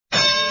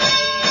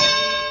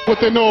what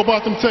they know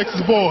about them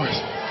Texas boys.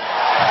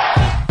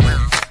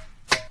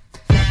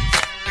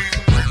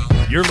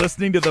 You're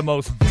listening to the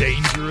most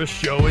dangerous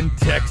show in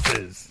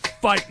Texas,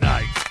 Fight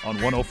Night on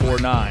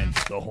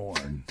 104.9 The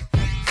Horn.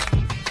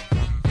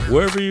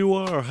 Wherever you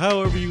are,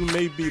 however you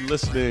may be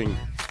listening,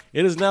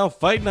 it is now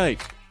Fight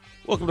Night.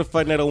 Welcome to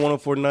Fight Night on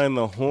 104.9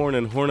 The Horn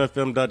and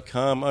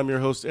hornfm.com. I'm your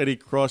host, Eddie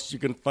Cross. You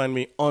can find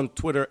me on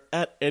Twitter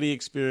at Eddie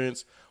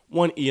Experience,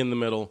 one E in the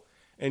middle.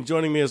 And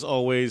joining me as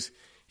always,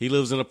 he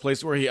lives in a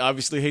place where he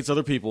obviously hates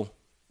other people,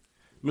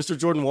 Mr.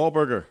 Jordan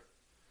Wahlberger.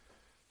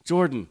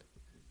 Jordan,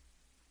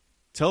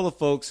 tell the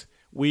folks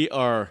we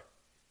are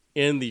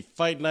in the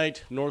Fight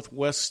Night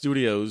Northwest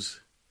Studios,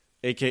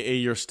 a.k.a.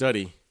 your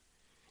study,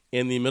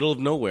 in the middle of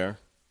nowhere.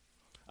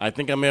 I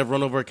think I may have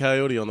run over a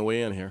coyote on the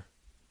way in here.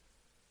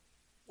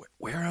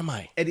 Where am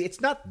I? Eddie,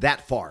 it's not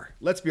that far.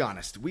 Let's be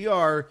honest.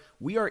 We're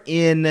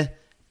in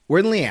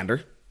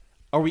Leander.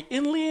 Are we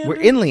in Leander? We're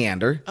in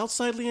Leander.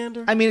 Outside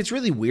Leander? I mean, it's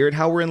really weird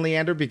how we're in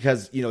Leander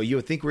because, you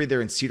would think we're either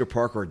in Cedar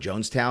Park or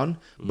Jonestown,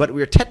 but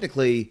we're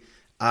technically,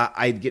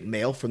 I'd get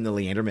mail from the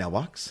Leander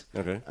mailbox,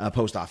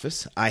 post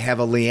office. I have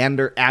a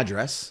Leander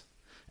address,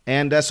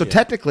 and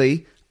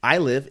technically, I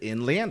live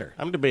in Leander.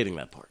 I'm debating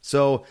that part.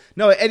 So,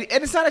 no, and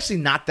it's not actually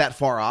not that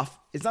far off.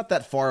 It's not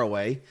that far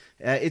away.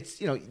 It's,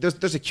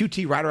 there's a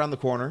QT right around the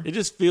corner. It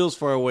just feels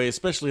far away,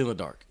 especially in the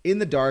dark. In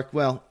the dark,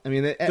 well, I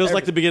mean... It feels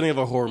like the beginning of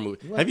a horror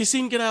movie. Have you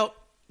seen Get Out?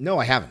 No,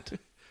 I haven't.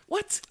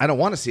 What? I don't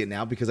want to see it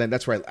now because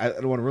that's where I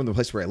don't want to ruin the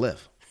place where I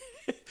live.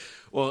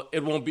 Well,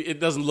 it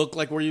doesn't look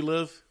like where you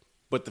live,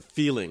 but the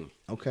feeling.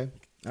 Okay.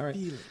 All right.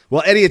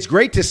 Well, Eddie, it's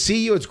great to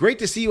see you. It's great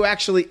to see you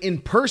actually in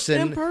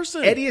person. In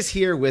person. Eddie is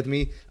here with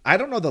me. I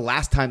don't know the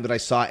last time that I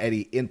saw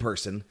Eddie in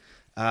person.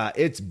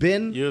 It's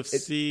been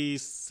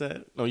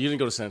UFC. No, you didn't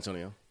go to San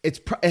Antonio.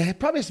 It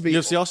probably has to be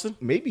UFC Austin.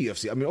 Maybe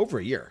UFC. I mean, over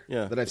a year.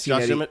 Yeah. That I've seen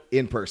Josh Eddie Emmett.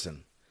 in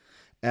person.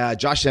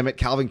 Josh Emmett,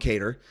 Calvin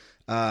Cater.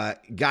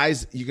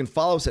 Guys, you can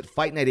follow us at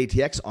Fight Night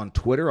ATX on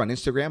Twitter, on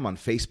Instagram, on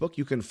Facebook.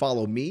 You can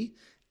follow me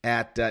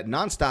at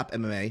Nonstop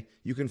MMA.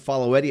 You can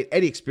follow Eddie at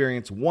Eddie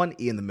Experience, one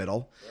E in the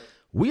middle. Right.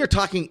 We are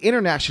talking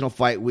International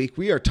Fight Week.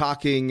 We are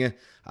talking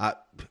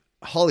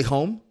Holly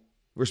Holm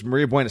versus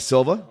Maria Buena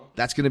Silva.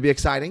 That's going to be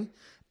exciting.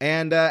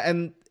 And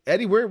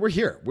Eddie, we're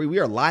here. We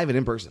are live and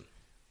in person.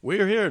 We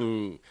are here,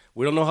 and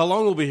we don't know how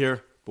long we'll be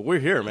here, but we're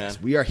here, man.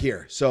 Yes, we are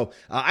here. So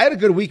I had a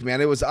good week,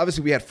 man. It was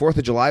obviously we had 4th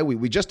of July.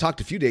 We just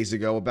talked a few days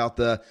ago about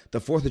the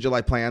 4th of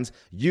July plans.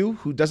 You,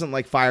 who doesn't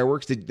like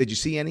fireworks, did you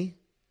see any?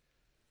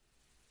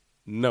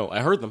 No,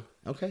 I heard them.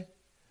 Okay.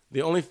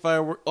 The only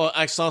firework,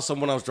 I saw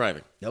some when I was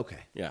driving. Okay.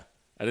 Yeah,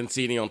 I didn't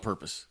see any on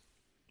purpose.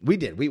 We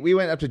did. We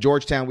went up to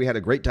Georgetown. We had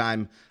a great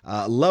time.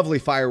 Lovely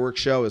fireworks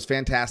show. It was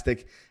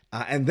fantastic.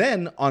 And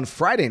then on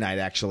Friday night,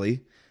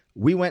 actually,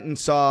 we went and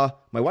saw,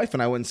 my wife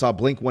and I went and saw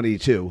Blink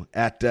 182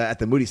 at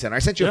the Moody Center. I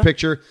sent you a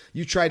picture.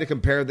 You tried to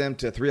compare them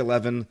to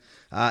 311.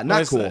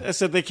 Not cool. I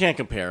said they can't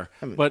compare.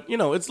 But,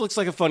 it looks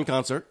like a fun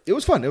concert. It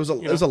was fun. It was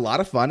a lot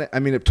of fun. I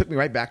mean, it took me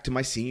right back to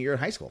my senior year in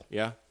high school.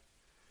 Yeah.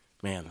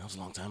 Man, that was a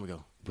long time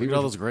ago. Look at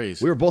all those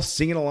grays. We were both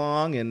singing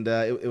along, and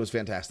it was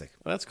fantastic.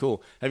 Well, that's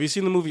cool. Have you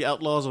seen the movie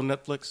Outlaws on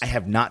Netflix? I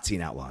have not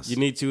seen Outlaws. You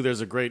need to. There's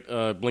a great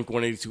Blink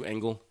 182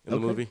 angle in the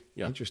movie.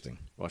 Yeah, interesting.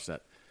 Watch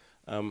that.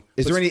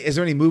 Is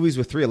there any movies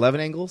with 311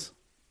 angles?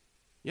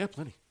 Yeah,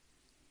 plenty.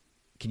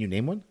 Can you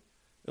name one?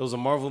 It was a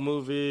Marvel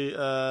movie.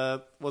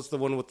 What's the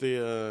one with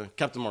the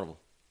Captain Marvel?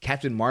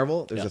 Captain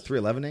Marvel? There's a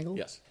 311 angle?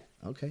 Yes.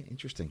 Okay,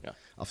 interesting. Yeah.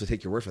 I'll have to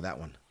take your word for that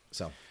one.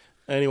 So,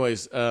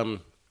 anyways,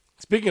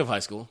 speaking of high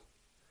school,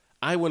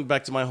 I went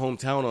back to my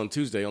hometown on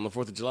Tuesday on the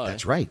 4th of July.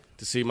 That's right.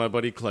 To see my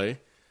buddy Clay.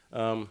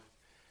 And,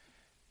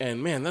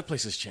 man, that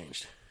place has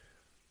changed.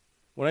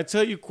 When I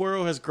tell you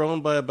Cuero has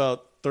grown by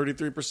about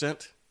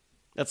 33%,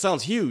 that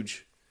sounds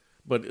huge,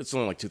 but it's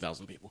only like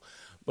 2,000 people.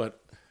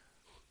 But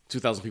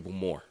 2,000 people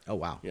more. Oh,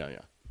 wow. Yeah.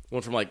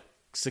 Went from like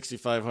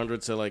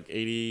 6,500 to like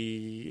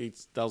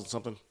 88,000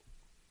 something.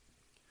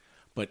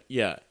 But,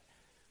 yeah,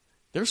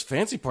 there's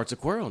fancy parts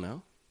of Cuero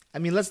now. I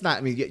mean,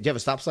 do you have a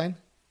stop sign?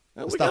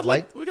 We got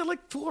like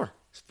 4.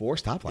 4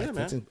 stoplights. Yeah,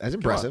 man. That's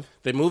impressive.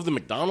 They moved the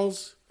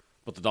McDonald's,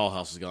 but the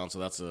dollhouse is gone, so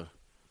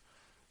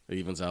it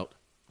evens out.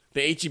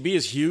 The H-E-B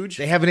is huge.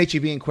 They have an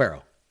H-E-B in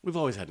Cuero. We've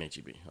always had an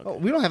H-E-B. Okay. Oh,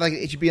 we don't have like an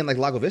H-E-B in like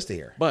Lago Vista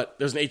here. But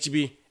there's an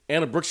H-E-B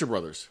and a Brookshire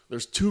Brothers.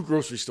 There's 2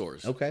 grocery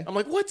stores. Okay. I'm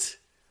like, what?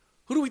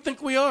 Who do we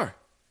think we are?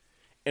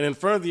 And in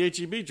front of the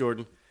H-E-B,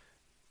 Jordan,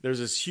 there's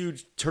this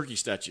huge turkey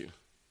statue,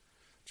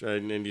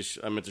 which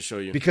I meant to show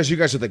you. Because you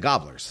guys are the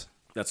gobblers.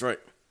 That's right.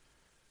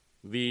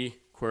 The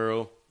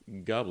Cuero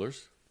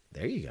Gobblers.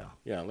 There you go.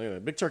 Yeah, look at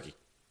that. Big turkey.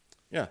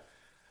 Yeah.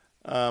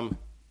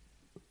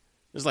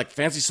 There's like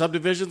fancy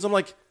subdivisions. I'm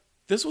like,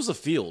 this was a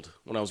field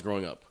when I was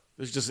growing up.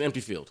 This is just an empty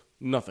field.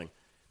 Nothing.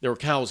 There were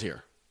cows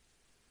here.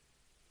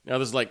 Now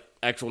there's like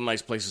actual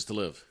nice places to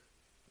live.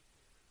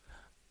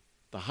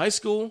 The high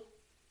school,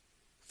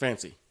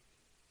 fancy.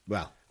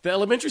 Wow. The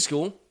elementary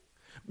school,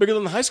 bigger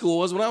than the high school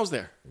was when I was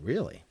there.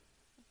 Really?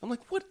 I'm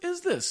like, what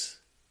is this?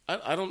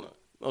 I don't know.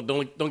 Oh,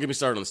 don't get me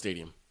started on the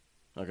stadium.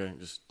 Okay,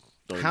 just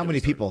Don't How get many me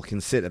started. people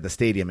can sit at the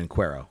stadium in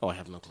Cuero? Oh, I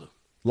have no clue.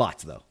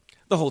 Lots, though.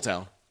 The whole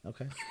town.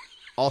 Okay.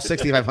 All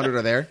 6,500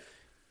 are there?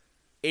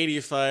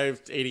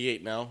 85 to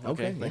 88 now.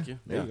 Okay, thank yeah. you.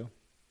 There you go.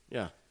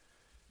 Yeah.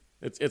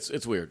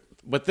 It's weird.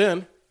 But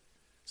then,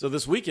 so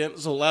this weekend,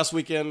 so last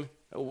weekend,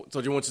 I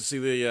told you I went to see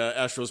the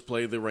Astros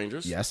play the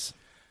Rangers. Yes.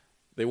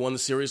 They won the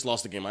series,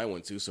 lost the game I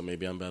went to, so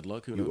maybe I'm bad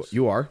luck. Who knows?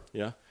 You are.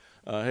 Yeah.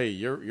 Hey,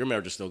 your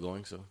marriage is still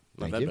going, so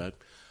not Thank that you. bad.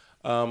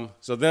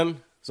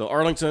 So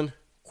Arlington,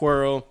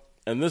 Cuero,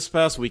 and this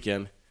past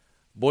weekend,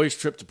 boys'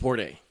 trip to Port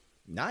A.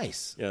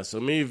 Nice. Yeah, so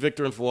me,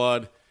 Victor, and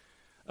Fawad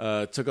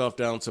took off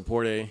down to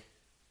Port A.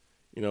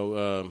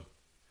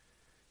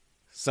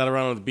 Sat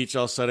around on the beach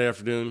all Saturday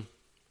afternoon,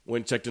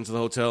 went and checked into the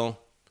hotel.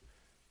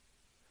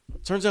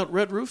 Turns out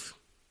Red Roof,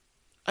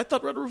 I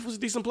thought Red Roof was a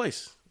decent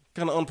place.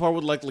 Kind of on par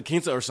with like La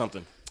Quinta or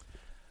something.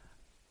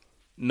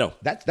 No.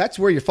 That's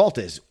where your fault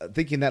is,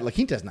 thinking that La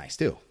Quinta is nice,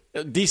 too.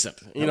 Decent.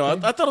 I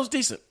thought it was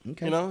decent.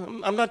 Okay.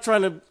 I'm not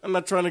trying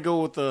to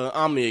go with the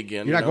Omni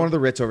again. You're not going to the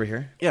Ritz over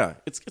here. Yeah,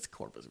 it's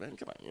Corpus, man.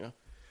 Come on,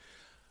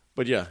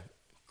 But yeah,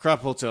 crap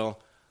hotel.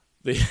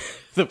 The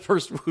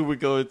first room we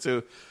go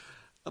into,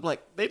 I'm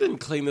like, they didn't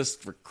clean this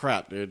for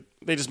crap, dude.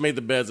 They just made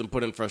the beds and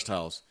put in fresh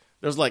towels.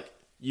 There's like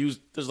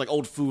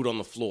old food on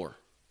the floor.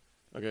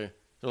 Okay,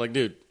 they're like,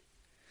 dude,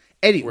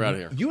 Eddie, we're out of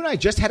here. You and I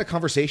just had a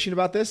conversation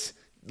about this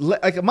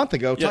like a month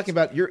ago, Yes. talking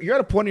about you're at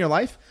a point in your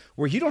life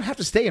where you don't have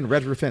to stay in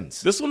Red Roof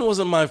Inns. This one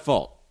wasn't my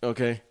fault.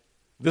 Okay,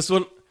 this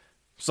one,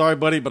 sorry,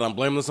 buddy, but I'm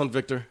blaming this on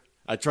Victor.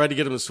 I tried to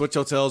get him to switch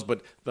hotels,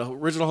 but the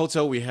original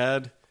hotel we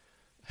had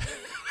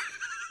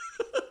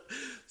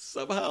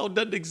somehow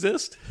doesn't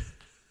exist.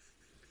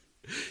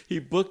 He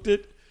booked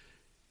it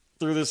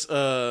through this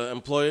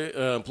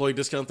employee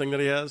discount thing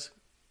that he has.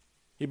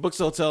 He books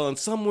the hotel, and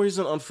some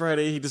reason on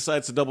Friday he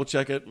decides to double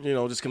check it,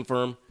 just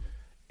confirm,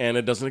 and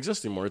it doesn't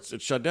exist anymore. It's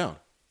shut down.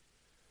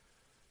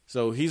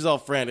 So he's all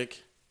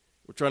frantic.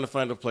 We're trying to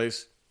find a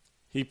place.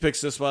 He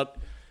picks this spot,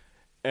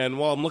 and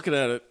while I'm looking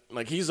at it,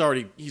 like he's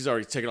already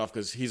taken off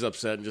because he's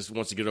upset and just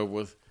wants to get over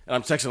with. And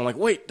I'm texting him like,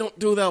 "Wait, don't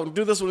do that one.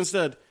 Do this one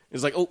instead."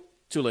 He's like, "Oh,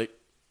 too late."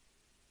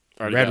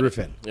 Already Red got it. Roof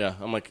Inn. Yeah,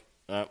 I'm like,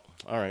 all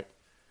right,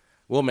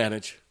 we'll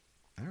manage.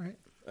 All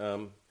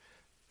right.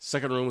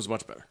 Second room was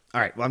much better.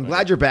 All right. Well, I'm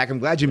glad you're back. I'm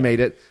glad you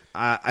made it.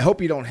 I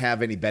hope you don't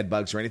have any bed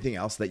bugs or anything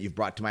else that you've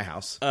brought to my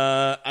house.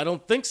 I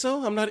don't think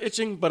so. I'm not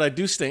itching, but I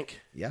do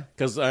stink. Yeah.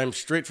 Because I'm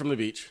straight from the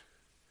beach.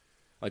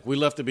 Like, we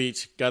left the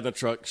beach, got in the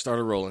truck,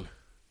 started rolling.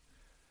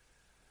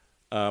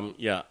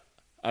 Yeah.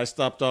 I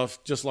stopped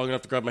off just long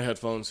enough to grab my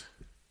headphones.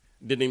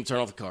 Didn't even turn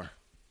off the car.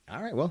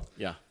 All right. Well,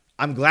 Yeah.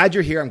 I'm glad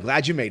you're here. I'm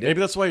glad you made it.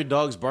 Maybe that's why your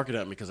dog's barking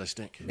at me, because I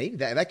stink. Maybe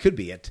that could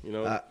be it.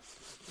 know?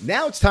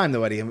 Now it's time,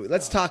 though, Eddie.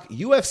 Let's talk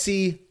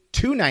UFC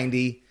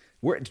 290.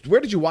 Where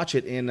did you watch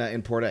it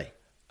in Port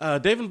A?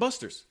 Dave and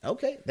Buster's.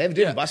 Okay. They have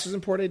different Yeah. Busters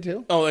in Port A,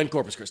 too? Oh, and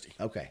Corpus Christi.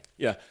 Okay.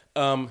 Yeah.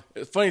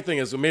 Funny thing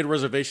is, we made a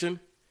reservation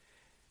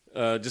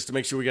just to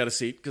make sure we got a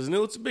seat because I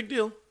knew it's a big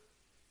deal.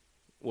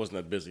 It wasn't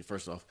that busy,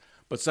 first off.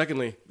 But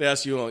secondly, they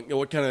ask you,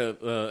 what kind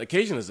of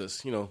occasion is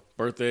this?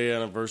 Birthday,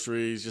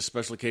 anniversaries, just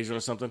special occasion or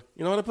something.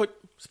 You know what I put?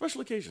 Special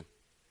occasion.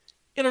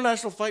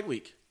 International Fight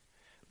Week.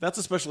 That's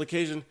a special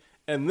occasion.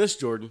 And this,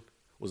 Jordan,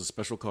 was a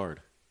special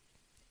card.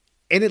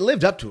 And it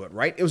lived up to it,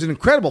 right? It was an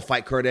incredible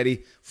fight card,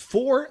 Eddie.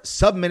 4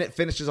 sub-minute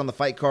finishes on the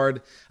fight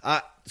card.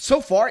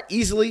 So far,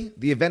 easily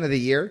the event of the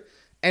year.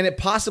 And it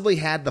possibly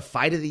had the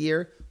fight of the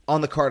year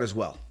on the card as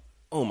well.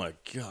 Oh, my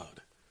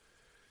God.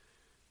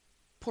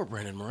 Poor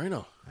Brandon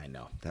Moreno. I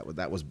know.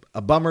 That was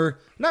a bummer.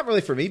 Not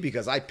really for me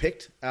because I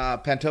picked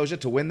Pantoja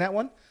to win that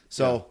one.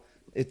 So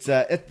it's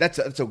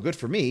so good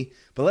for me.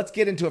 But let's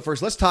get into it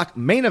first. Let's talk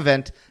main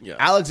event. Yeah.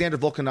 Alexander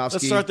Volkanovski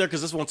Let's start there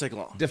because this won't take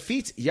long.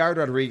 defeats Yair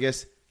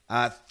Rodriguez.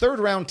 Third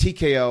round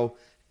TKO.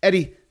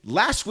 Eddie,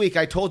 last week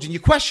I told you, and you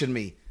questioned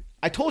me.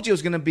 I told you it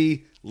was going to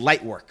be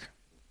light work.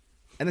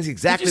 And that's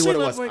exactly Did you what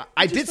say it was. light work?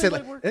 I Did you did say say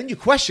light that. work? And then you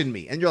questioned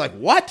me. And you're like,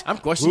 what? I'm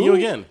questioning Who? you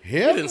again.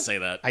 Him? You didn't say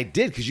that. I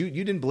did because you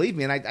didn't believe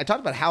me. And I talked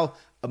about how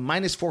a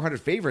minus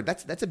 400 favorite,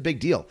 that's a big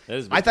deal. That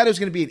is big. I thought it was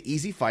going to be an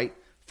easy fight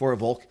for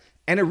Volk.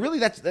 And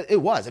it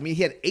was. I mean,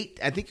 he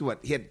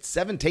had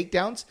 7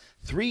 takedowns,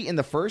 3 in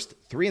the first,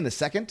 3 in the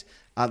second,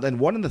 then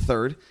 1 in the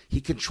third.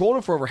 He controlled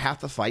him for over half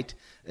the fight.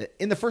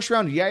 In the first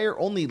round, Yair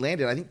only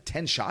landed, I think,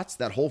 10 shots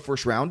that whole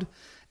first round.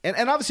 And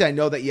obviously I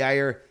know that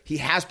Yair, he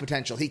has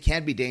potential. He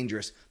can be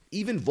dangerous.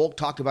 Even Volk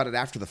talked about it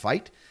after the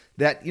fight,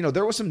 that,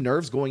 there was some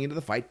nerves going into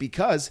the fight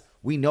because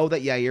we know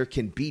that Yair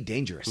can be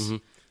dangerous. Mm-hmm.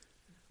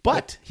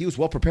 But he was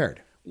well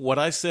prepared. What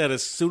I said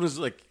as soon as,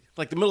 like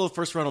the middle of the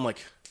first round, I'm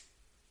like,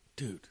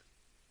 dude,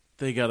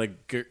 they got a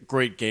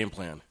great game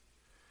plan.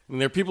 I mean,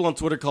 there are people on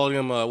Twitter calling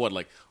him,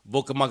 Volkan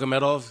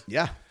Magomedov?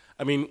 Yeah.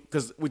 I mean,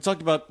 because we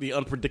talked about the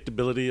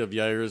unpredictability of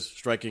Yair's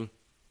striking,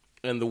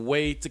 and the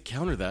way to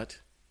counter that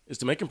is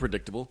to make him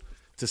predictable,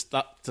 to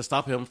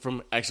stop him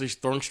from actually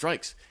throwing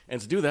strikes.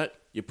 And to do that,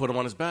 you put him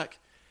on his back.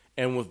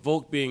 And with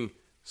Volk being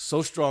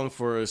so strong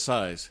for his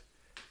size,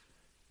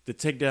 the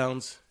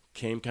takedowns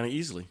came kind of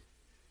easily.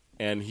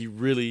 And he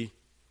really,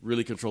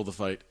 really controlled the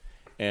fight.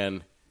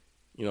 And,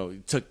 he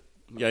took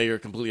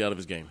Yair completely out of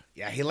his game.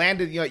 Yeah, he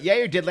landed.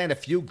 Yair did land a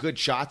few good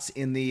shots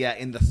in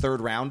the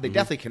third round. They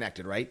definitely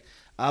connected, right?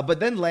 But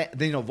then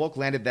Volk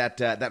landed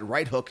that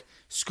right hook,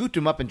 scooped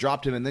him up and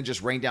dropped him, and then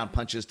just rained down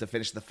punches to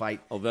finish the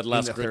fight. Oh, that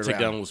last great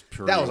takedown was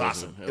pure. That was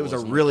awesome. It was a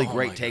really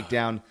great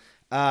takedown.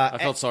 I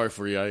felt sorry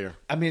for Yair.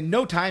 I mean,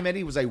 no time,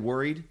 Eddie, was I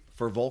worried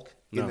for Volk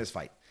in this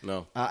fight.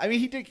 No. I mean,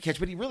 he did catch,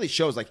 but he really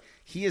shows like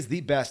he is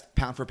the best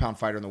pound-for-pound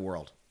fighter in the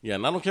world. Yeah,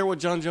 and I don't care what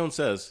John Jones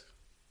says.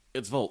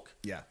 It's Volk.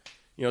 Yeah.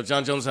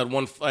 John Jones had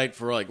one fight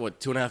for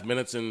 2.5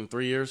 minutes in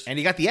 3 years? And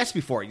he got the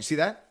ESPY for it. You see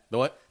that? The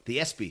what? The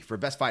ESPY for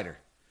best fighter.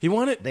 He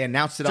won it? They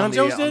announced it John on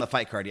Jones the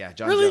fight card. Yeah,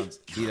 John Really? Jones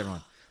beat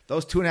everyone.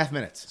 Those 2.5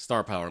 minutes.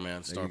 Star power,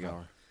 man. Star you go.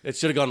 power. It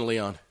should have gone to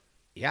Leon.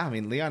 Yeah, I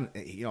mean, Leon,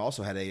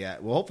 also had a.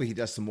 Well, hopefully he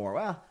does some more.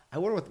 Well, I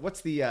wonder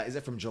what's the. Is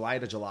it from July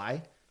to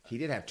July? He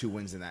did have 2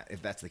 wins in that,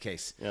 if that's the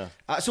case. Yeah.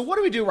 So what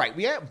do we do right?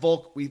 We have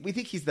Volk. We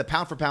think he's the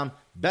pound for pound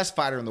best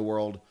fighter in the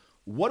world.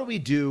 What do we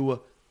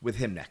do with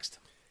him next?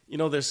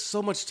 There's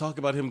so much talk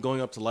about him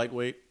going up to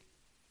lightweight.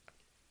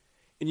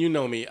 And you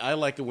know me, I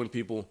like it when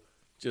people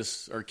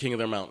just are king of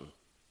their mountain.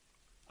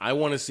 I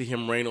want to see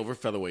him reign over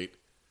featherweight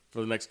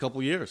for the next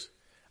couple years.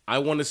 I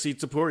want to see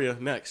Topuria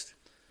next.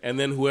 And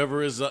then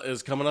whoever is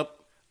coming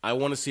up, I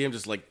want to see him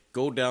just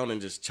go down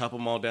and just chop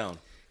them all down.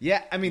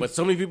 Yeah, I mean, but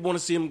so many people want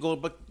to see him go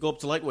up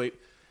to lightweight.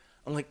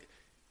 I'm like,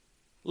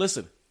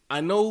 listen,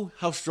 I know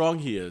how strong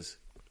he is,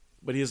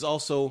 but he is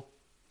also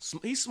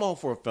he's small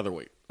for a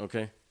featherweight.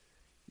 Okay,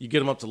 you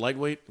get him up to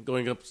lightweight,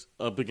 going up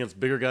against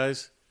bigger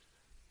guys.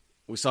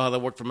 We saw how that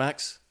worked for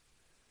Max.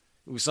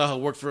 We saw how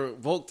it worked for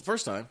Volk the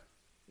first time,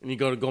 and you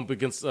go up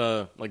against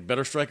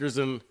better strikers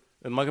than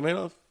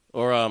Magomedov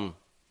or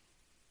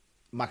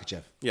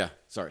Makhachev. Yeah,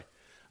 sorry.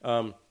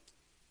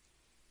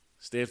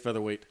 Stay at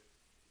featherweight.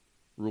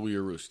 Rule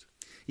your roost.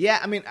 Yeah,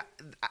 I mean,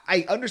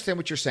 I understand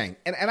what you're saying.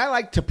 And I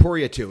like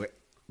Topuria too.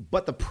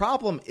 But the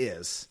problem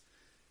is,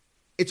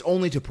 it's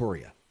only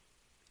Topuria.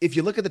 If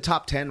you look at the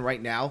top 10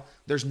 right now,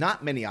 there's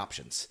not many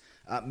options.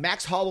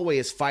 Max Holloway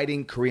is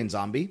fighting Korean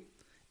Zombie.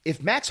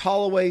 If Max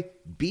Holloway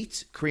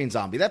beats Korean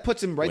Zombie, that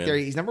puts him right there.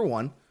 He's number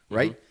 1,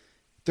 right? Mm-hmm.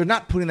 They're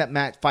not putting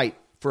that fight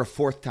for a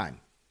 4th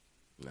time.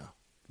 No.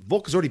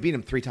 Volk has already beat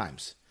him 3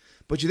 times.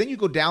 But then you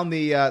go down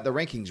the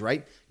rankings,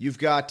 right? You've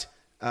got...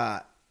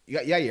 You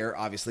got Yair,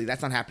 obviously.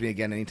 That's not happening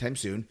again anytime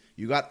soon.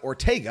 You got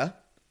Ortega.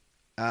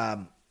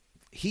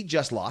 He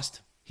just lost.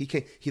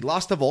 He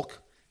lost to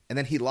Volk, and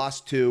then he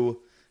lost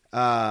to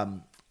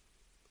who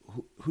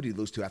did he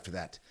lose to after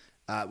that?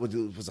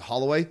 Was it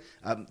Holloway?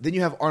 Then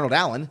you have Arnold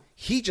Allen.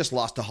 He just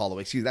lost to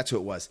Holloway. Excuse me, that's who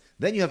it was.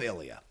 Then you have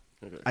Ilya.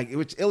 Okay.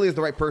 Which Ilya is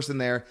the right person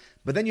there.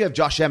 But then you have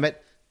Josh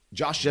Emmett.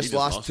 Josh just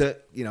lost to,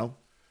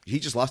 he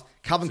just lost.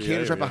 Calvin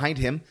Kattar's right behind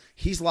him.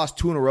 He's lost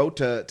 2 in a row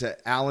to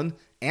Allen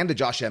and to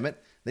Josh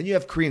Emmett. Then you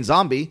have Korean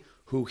Zombie,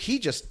 who he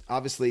just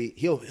obviously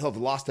he'll have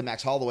lost to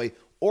Max Holloway,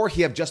 or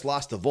he have just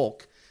lost to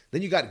Volk.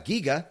 Then you got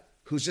Giga,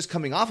 who's just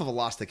coming off of a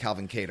loss to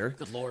Calvin Kattar.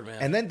 Good Lord, man.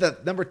 And then the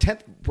number 10th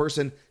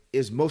person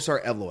is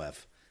Movsar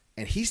Evloev,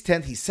 and he's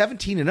 10th. He's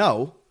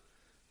 17-0,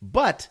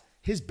 but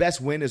his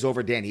best win is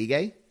over Dan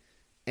Ige,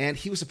 and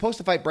he was supposed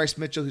to fight Bryce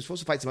Mitchell. He was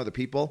supposed to fight some other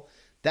people.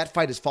 That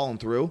fight has fallen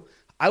through.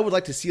 I would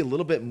like to see a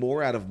little bit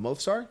more out of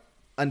Movsar,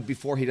 and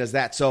before he does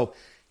that, so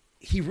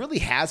he really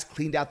has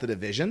cleaned out the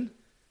division.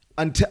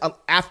 Until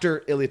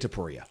after Ilya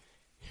Topuria.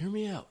 Hear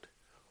me out.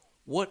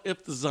 What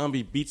if the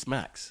Zombie beats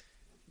Max?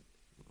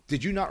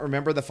 Did you not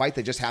remember the fight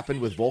that just happened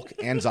with Volk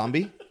and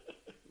Zombie?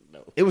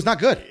 No. It was not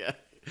good. Yeah.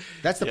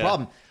 That's the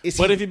problem. If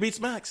he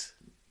beats Max?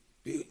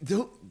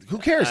 Who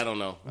cares? I don't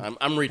know.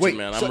 I'm reaching,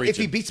 man. I'm reaching. If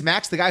he beats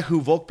Max, the guy who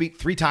Volk beat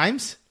 3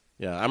 times?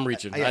 Yeah, I'm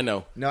reaching. I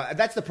know. No,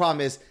 that's the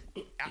problem is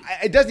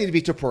it does need to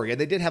be Topuria.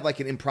 They did have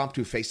an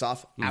impromptu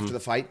face-off after the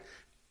fight.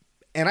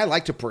 And I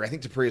like Topuria. I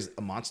think Topuria is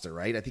a monster,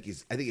 right? I think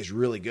he's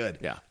really good.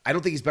 Yeah. I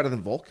don't think he's better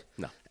than Volk.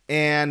 No.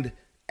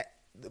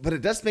 But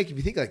it does make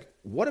me think,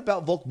 what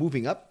about Volk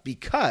moving up?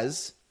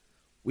 Because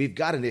we've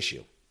got an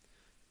issue.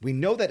 We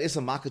know that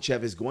Islam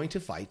Makhachev is going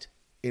to fight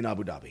in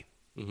Abu Dhabi.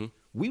 Mm-hmm.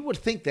 We would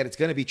think that it's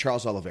going to be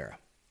Charles Oliveira.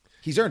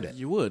 He's earned it.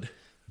 You would.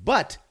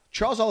 But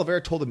Charles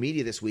Oliveira told the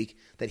media this week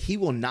that he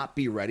will not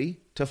be ready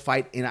to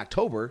fight in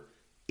October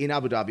in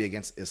Abu Dhabi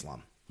against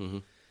Islam. Mm-hmm.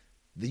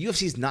 The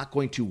UFC is not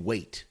going to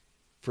wait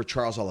for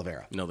Charles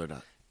Oliveira. No, they're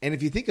not. And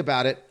if you think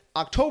about it,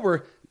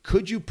 October,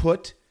 could you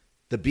put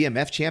the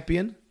BMF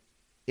champion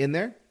in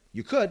there?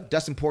 You could.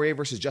 Dustin Poirier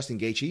versus Justin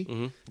Gaethje.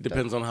 Mm-hmm.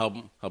 Depends on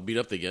how beat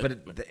up they get.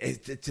 But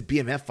it's a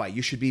BMF fight.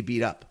 You should be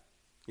beat up.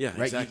 Yeah,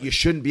 right? Exactly. You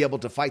shouldn't be able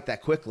to fight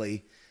that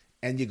quickly.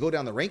 And you go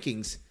down the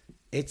rankings,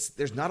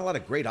 there's not a lot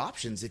of great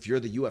options if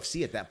you're the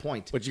UFC at that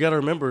point. But you got to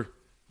remember,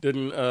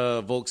 didn't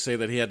Volk say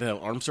that he had to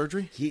have arm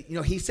surgery?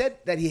 He said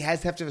that he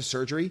has to have a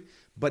surgery,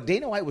 but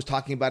Dana White was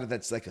talking about it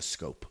that's like a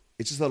scope.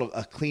 It's just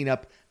a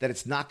cleanup that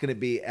it's not going to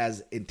be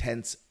as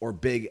intense or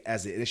big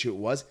as the issue it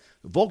was.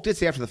 Volk did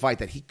say after the fight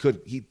that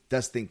he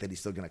does think that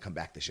he's still going to come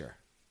back this year.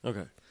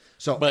 Okay.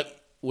 But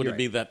would it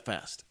be that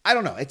fast? I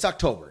don't know. It's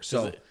October,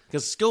 so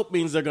because scope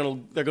means they're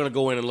gonna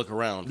go in and look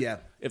around. Yeah.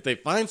 If they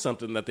find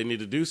something that they need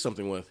to do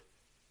something with,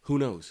 who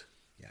knows?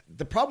 Yeah.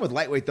 The problem with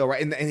lightweight, though,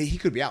 right? And he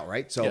could be out,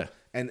 right? So, Yeah,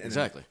 and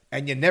exactly.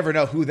 And you never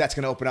know who that's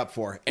going to open up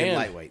for in And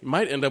lightweight. you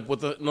might end up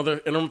with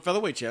another interim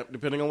featherweight champ,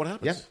 depending on what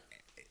happens.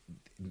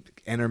 Yeah.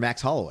 Enter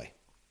Max Holloway.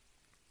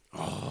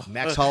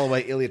 Max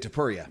Holloway, Ilya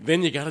Topuria.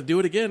 Then you got to do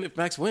it again if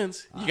Max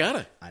wins. You got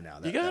to. I know.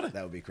 You got to.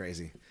 That would be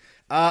crazy.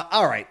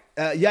 All right.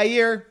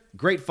 Yair,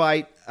 great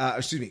fight.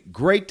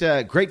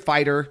 Great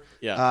fighter.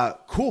 Yeah.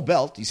 Cool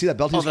belt. You see that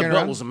belt he was that carrying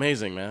belt around? was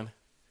amazing, man.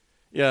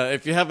 Yeah,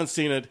 if you haven't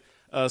seen it,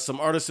 some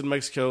artists in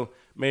Mexico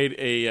made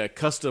a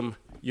custom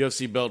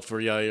UFC belt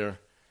for Yair.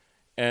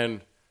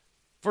 And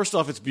first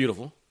off, it's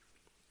beautiful.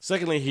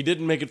 Secondly, he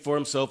didn't make it for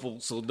himself,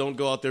 so don't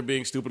go out there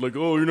being stupid like,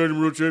 oh, you're not even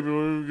real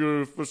champion,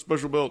 you get a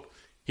special belt.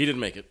 He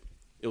didn't make it.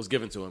 It was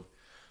given to him.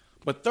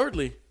 But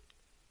thirdly,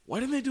 why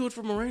didn't they do it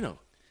for Moreno,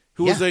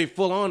 who was a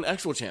full-on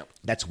actual champ?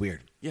 That's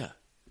weird. Yeah.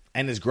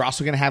 And is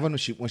Grosso going to have one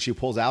when she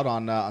pulls out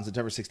on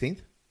September 16th?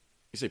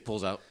 You say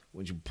pulls out?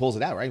 When she pulls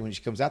it out, right? When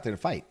she comes out there to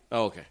fight.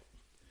 Oh, okay.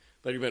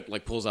 Thought you meant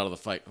like pulls out of the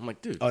fight. I'm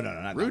like, dude. Oh, no,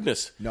 not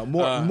rudeness. No,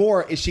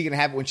 more is she going to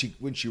have it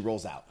when she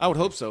rolls out? I would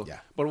hope so. Yeah.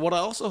 But what I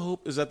also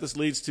hope is that this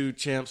leads to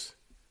champs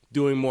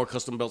doing more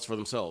custom belts for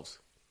themselves.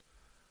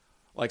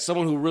 Like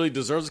someone who really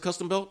deserves a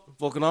custom belt,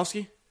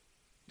 Volkanovski.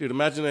 Dude,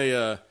 imagine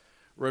a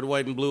red,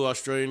 white, and blue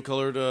Australian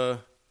colored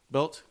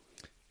belt.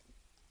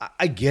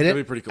 I get it.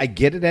 That'd be pretty cool. I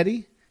get it,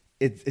 Eddie.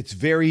 It's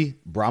very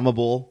Brahma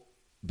Bull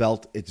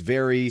belt. It's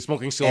very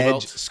Smoking skull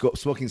belt.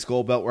 Smoking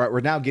skull belt.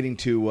 We're now getting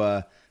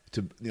to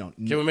Can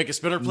we make a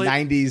spinner plate?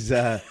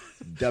 90s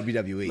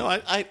WWE. No,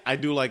 I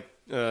do like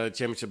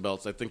championship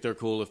belts. I think they're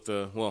cool if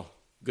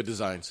good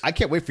designs. I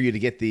can't wait for you to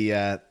get the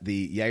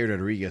Yair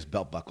Rodriguez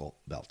belt buckle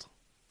belt.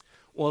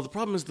 Well, the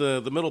problem is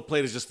the middle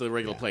plate is just the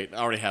regular plate. I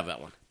already have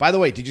that one. By the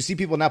way, did you see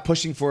people now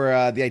pushing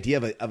for the idea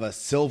of a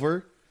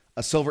silver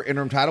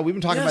interim title? We've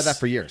been talking about that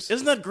for years.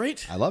 Isn't that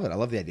great? I love it. I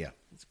love the idea.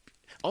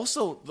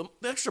 Also,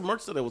 the extra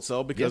merch that I would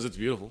sell because it's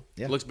beautiful.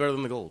 Yeah. It looks better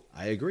than the gold.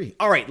 I agree.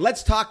 All right,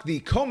 let's talk the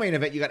co-main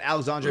event. You got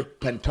Alexandre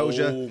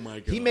Pantoja. Oh,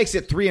 my God. He makes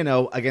it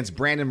 3-0 against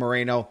Brandon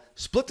Moreno.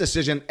 Split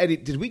decision. Eddie,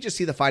 did we just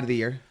see the fight of the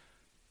year?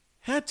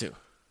 Had to.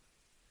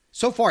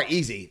 So far,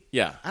 easy.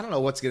 Yeah. I don't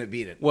know what's going to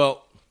beat it.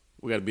 Well,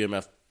 we got a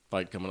BMF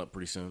fight coming up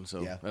pretty soon,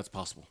 so Yeah. that's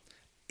possible.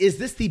 Is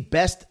this the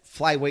best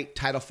flyweight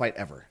title fight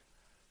ever?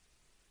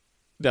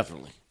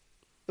 Definitely.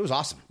 It was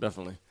awesome.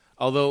 Definitely.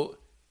 Although,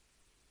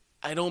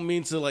 I don't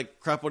mean to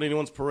crap on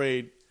anyone's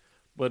parade,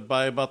 but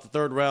by about the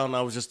third round,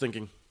 I was just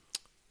thinking,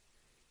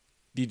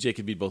 DJ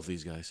could beat both of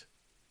these guys.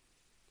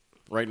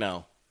 Right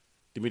now,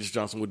 Demetrius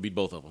Johnson would beat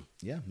both of them.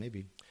 Yeah,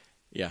 maybe.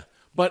 Yeah.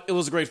 But it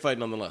was a great fight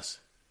nonetheless.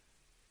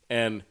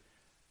 And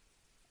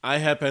I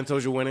had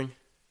Pantoja winning.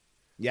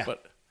 Yeah.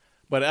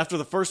 But after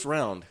the first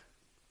round,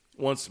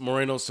 once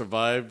Moreno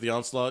survived the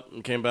onslaught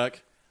and came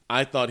back,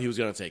 I thought he was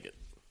going to take it.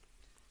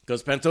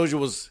 Because Pantoja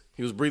was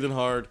breathing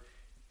hard.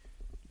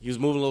 He was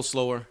moving a little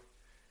slower.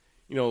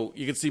 You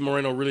could see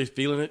Moreno really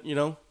feeling it,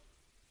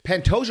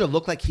 Pantoja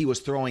looked like he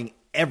was throwing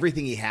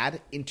everything he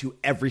had into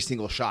every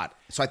single shot.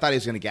 So I thought he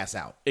was going to gas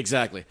out.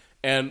 Exactly.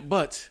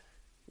 But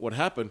what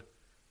happened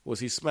was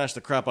he smashed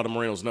the crap out of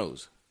Moreno's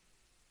nose.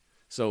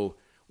 So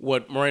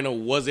what Moreno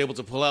was able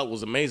to pull out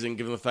was amazing,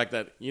 given the fact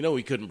that,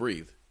 he couldn't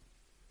breathe.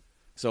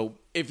 So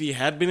if he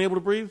had been able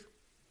to breathe,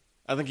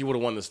 I think he would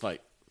have won this fight.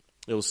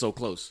 It was so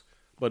close.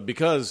 But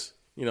because,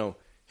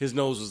 his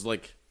nose was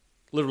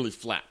literally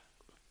flat.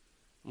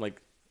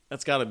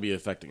 That's got to be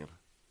affecting him.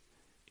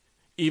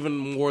 Even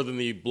more than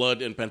the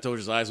blood in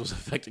Pantoja's eyes was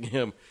affecting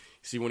him.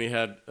 See, when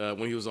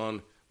he was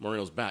on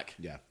Moreno's back.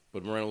 Yeah.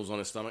 But Moreno was on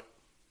his stomach.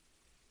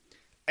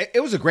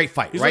 It was a great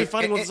fight, He's right?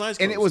 fighting with his eyes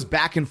and it closed. was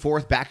back and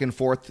forth.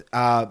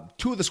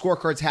 Two of the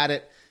scorecards had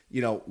it,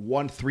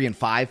 1, 3, and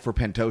 5 for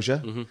Pantoja.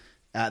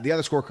 Mm-hmm. The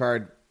other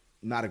scorecard,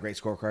 not a great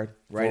scorecard,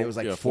 right? It was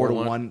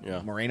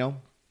 4-1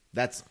 Moreno.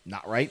 That's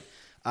not right.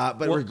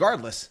 But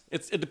regardless,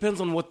 it depends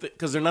on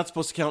because they're not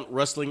supposed to count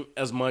wrestling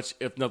as much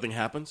if nothing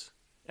happens.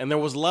 And there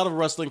was a lot of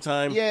wrestling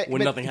time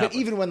when nothing happened. But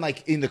even when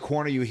in the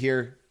corner you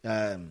hear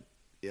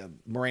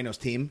Moreno's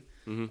team,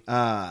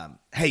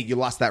 hey, you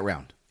lost that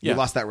round. You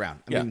lost that round.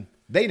 I mean,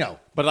 they know.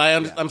 But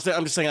I'm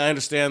just saying I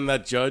understand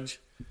that judge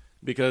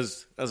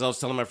because as I was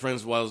telling my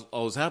friends while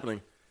all was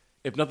happening,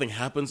 if nothing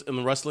happens in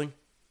the wrestling,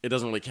 it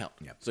doesn't really count.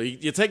 Yep. So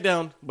you take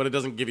down, but it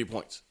doesn't give you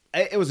points.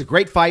 It was a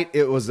great fight.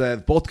 It was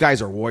both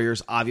guys are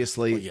warriors,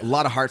 obviously. A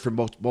lot of heart from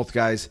both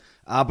guys.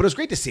 But it was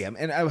great to see him.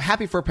 And I'm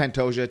happy for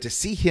Pantoja to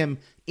see him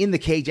in the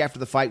cage after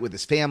the fight with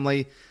his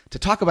family, to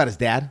talk about his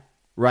dad,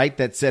 right?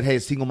 That said, hey, a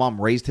single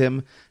mom raised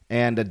him.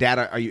 And Dad,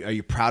 are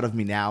you proud of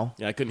me now?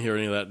 Yeah, I couldn't hear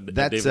any of that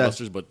That's, David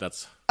Buster's, but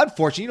that's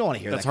unfortunate. You don't want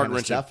to hear that kind of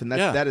heart-wrenching. stuff. And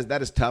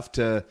that is tough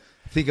to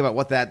think about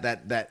what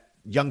that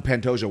young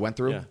Pantoja went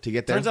through to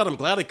get there. Turns out I'm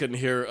glad I couldn't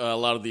hear a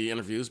lot of the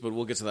interviews, but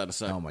we'll get to that in a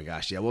second. Oh my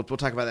gosh, yeah, we'll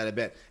talk about that in a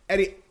bit.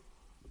 Eddie,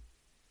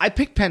 I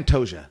picked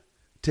Pantoja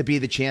to be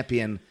the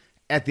champion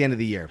at the end of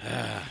the year,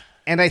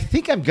 and I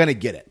think I'm going to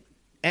get it,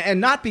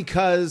 and not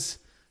because,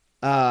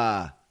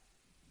 I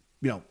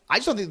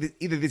just don't think that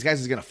either of these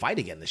guys is going to fight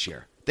again this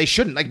year. They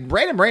shouldn't.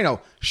 Brandon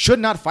Moreno should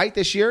not fight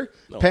this year.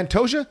 No.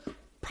 Pantoja,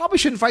 probably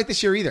shouldn't fight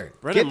this year either.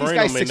 Brandon Get these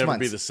Moreno guys may 6 never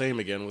months. be the same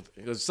again.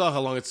 Because you saw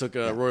how long it took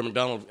Roy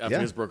McDonald after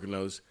his broken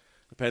nose.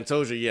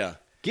 Pantoja, yeah,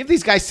 Give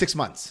these guys 6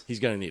 months. he's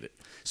going to need it.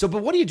 So,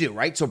 but what do you do,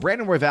 right? So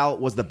Brandon Royval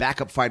was the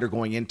backup fighter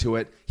going into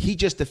it. He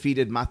just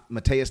defeated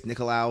Mateus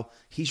Nicolau.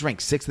 He's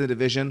ranked 6th in the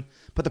division.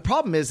 But the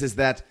problem is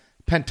that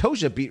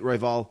Pantoja beat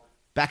Royval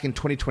back in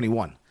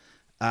 2021.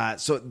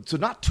 So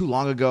not too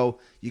long ago,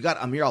 you got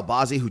Amir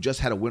Albazi, who just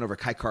had a win over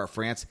Kai Kara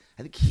France.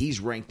 I think he's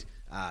ranked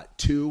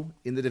 2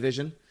 in the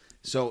division.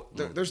 So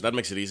there's that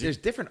makes it easy. There's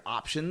different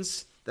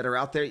options that are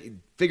out there.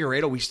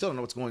 Figueiredo, we still don't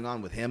know what's going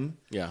on with him.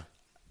 Yeah.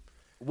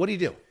 What do you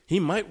do? He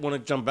might want to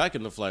jump back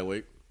into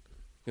flyweight,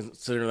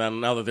 considering that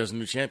now that there's a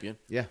new champion.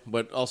 Yeah.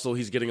 But also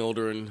he's getting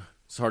older and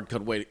it's hard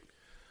cut weight.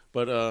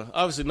 But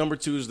obviously number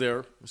 2 is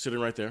there, sitting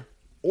right there.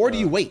 Or do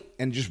you wait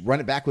and just run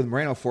it back with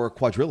Moreno for a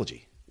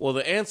quadrilogy? Well,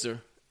 the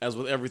answer, as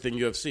with everything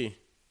UFC,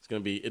 is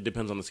going to be it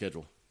depends on the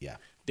schedule. Yeah.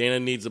 Dana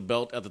needs a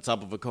belt at the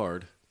top of a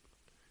card.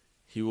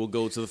 He will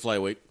go to the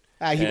flyweight.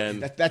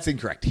 That's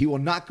incorrect. He will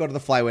not go to the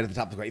flyweight at the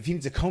top of the card. If he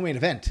needs a co-main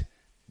event,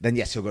 then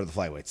yes, he'll go to the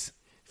flyweights.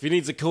 If he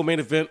needs a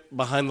co-main event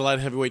behind the light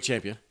heavyweight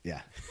champion.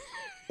 Yeah.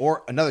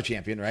 Or another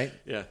champion, right?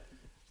 Yeah.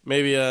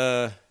 Maybe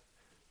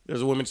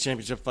there's a women's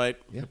championship fight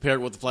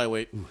paired with the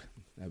flyweight. Ooh,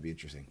 that would be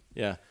interesting.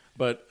 Yeah.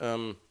 But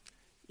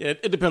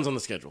it depends on the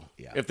schedule.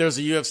 Yeah. If there's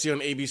a UFC on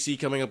ABC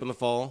coming up in the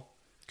fall,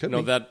 Could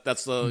be.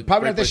 that's the Probably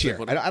great not this place to year.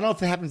 put I it. don't know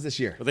if it happens this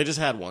year. But they just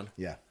had one.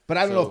 Yeah. But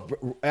I don't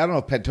know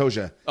if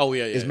Pantoja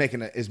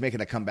is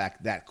making a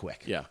comeback that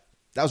quick. Yeah.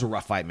 That was a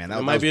rough fight, man.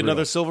 That might was be brutal.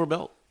 another silver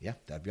belt. Yeah,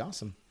 that'd be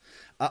awesome.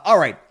 All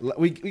right,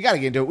 we got to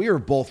get into it. We were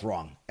both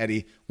wrong,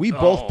 Eddie. We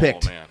both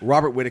picked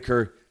Robert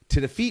Whittaker to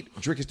defeat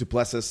Dricus Du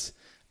Plessis.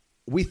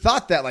 We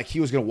thought that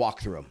he was going to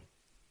walk through him,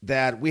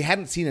 that we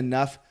hadn't seen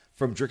enough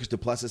from Dricus Du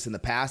Plessis in the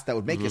past that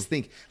would make us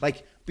think,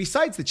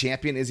 besides the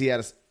champion,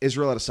 Israel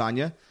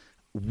Adesanya,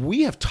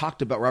 we have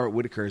talked about Robert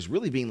Whittaker as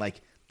really being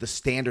the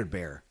standard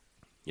bearer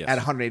at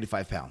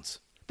 185 pounds.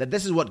 That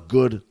this is what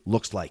good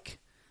looks like.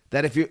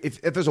 That if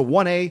there's a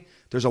 1A,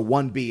 there's a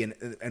 1B,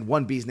 and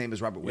 1B's name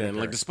is Robert Whittaker.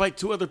 Yeah, and despite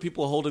 2 other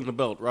people holding the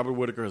belt, Robert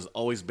Whittaker has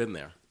always been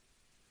there.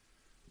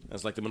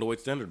 That's the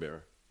middleweight standard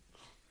bearer.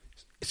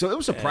 So it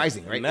was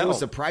surprising, right? Now, it was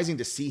surprising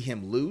to see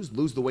him lose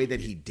the way that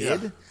he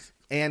did,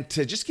 and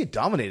to just get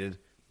dominated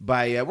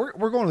by.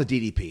 We're going with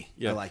DDP.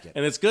 Yeah. I like it,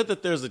 and it's good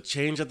that there's a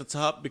change at the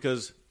top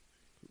because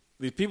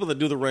these people that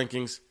do the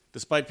rankings,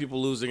 despite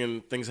people losing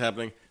and things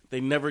happening,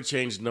 they never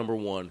changed number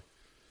 1,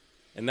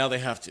 and now they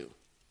have to.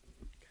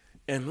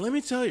 And let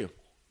me tell you,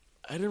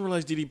 I didn't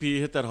realize DDP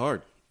hit that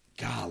hard.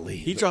 Golly,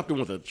 He dropped him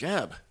with a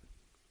jab.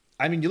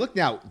 I mean, you look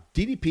now,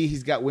 DDP.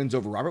 He's got wins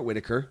over Robert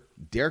Whittaker,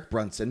 Derek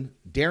Brunson,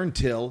 Darren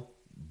Till,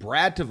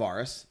 Brad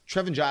Tavares,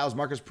 Trevin Giles,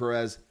 Marcus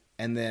Perez,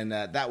 and then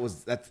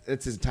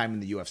that's his time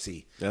in the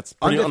UFC. That's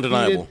pretty Undefeated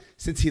undeniable.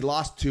 Since he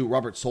lost to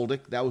Robert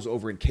Soldick, that was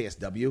over in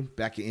KSW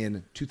back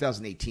in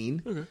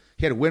 2018. Okay.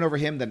 He had a win over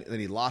him, then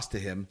he lost to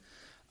him.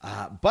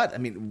 But I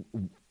mean,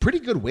 pretty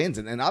good wins,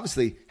 and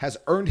obviously has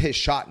earned his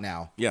shot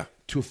now. Yeah.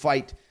 To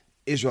fight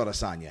Israel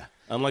Adesanya.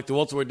 Unlike the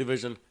welterweight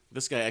division,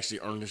 this guy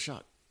actually earned a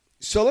shot.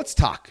 So let's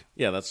talk.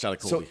 Yeah, that's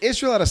Shot So Colby.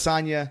 Israel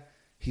Adesanya,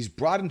 he's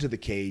brought into the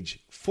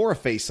cage for a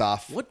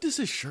face-off. What does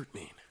his shirt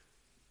mean?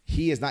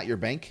 He is not your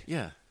bank.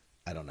 Yeah.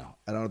 I don't know.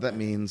 I don't know what that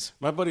means.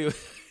 My buddy of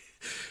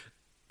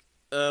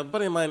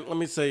mine, let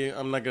me say,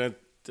 I'm not going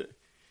to,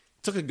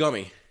 took a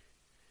gummy,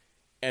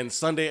 and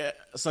Sunday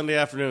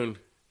afternoon,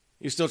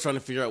 he's still trying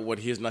to figure out what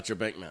he is not your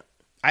bank meant.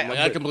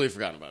 I completely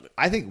forgotten about it.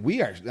 I think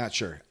we are not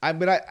sure.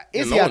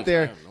 Izzy's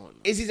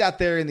out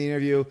there in the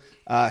interview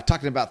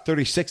talking about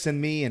 36 and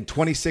me and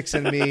 26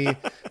 and me.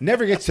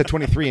 Never gets to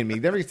 23 and me.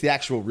 Never gets the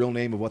actual real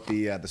name of what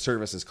the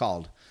service is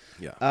called.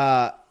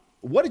 Yeah.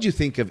 What did you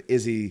think of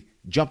Izzy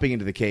jumping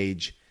into the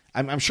cage?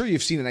 I'm sure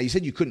you've seen it now. You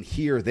said you couldn't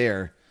hear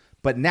there,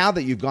 but now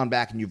that you've gone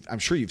back and I'm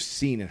sure you've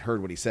seen and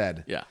heard what he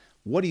said. Yeah.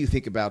 What do you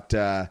think about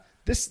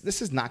this?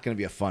 This is not going to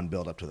be a fun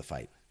build up to the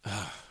fight.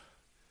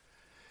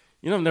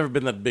 I've never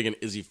been that big an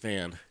Izzy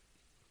fan,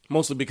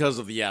 mostly because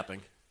of the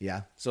yapping.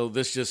 Yeah. So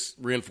this just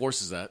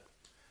reinforces that.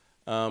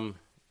 I'm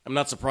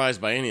not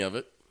surprised by any of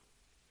it.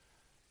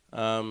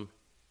 I'm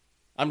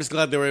just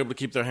glad they were able to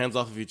keep their hands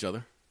off of each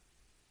other.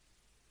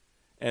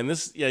 And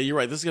you're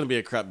right. This is going to be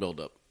a crap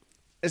build-up.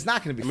 It's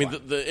not going to be fun. I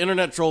mean, the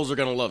internet trolls are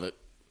going to love it,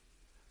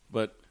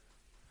 but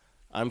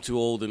I'm too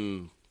old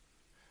and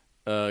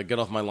get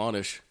off my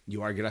lawn-ish.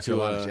 You are get off your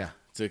lawn-ish, yeah.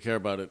 To care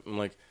about it.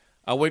 I'm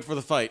I'll wait for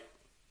the fight,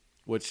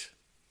 which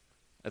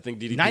I think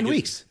DDP 9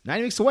 weeks.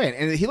 9 weeks away,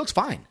 and he looks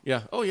fine.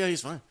 Yeah. Oh, yeah,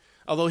 he's fine.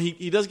 Although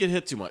he does get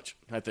hit too much,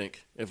 I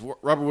think. If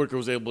Robert Whittaker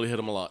was able to hit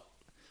him a lot.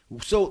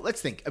 So let's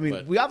think. I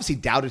mean, we obviously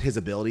doubted his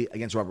ability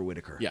against Robert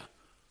Whittaker. Yeah.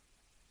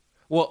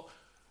 Well,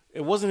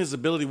 it wasn't his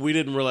ability. We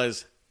didn't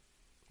realize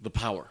the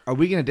power. Are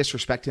we going to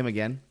disrespect him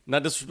again?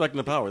 Not disrespecting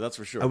the power, that's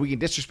for sure. Are we going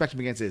to disrespect him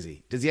against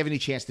Izzy? Does he have any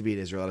chance to beat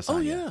Israel Adesanya? Oh,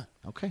 yeah.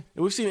 Okay.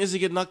 And we've seen Izzy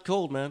get knocked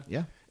cold, man.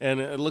 Yeah. And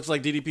it looks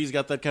like DDP's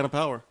got that kind of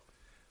power.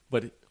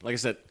 But like I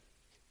said,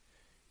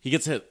 he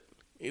gets hit.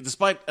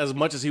 Despite as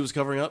much as he was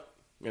covering up,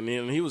 and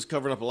he was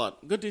covering up a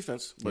lot. Good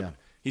defense, but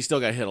he still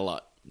got hit a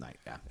lot. night.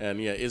 Yeah. And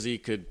Izzy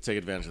could take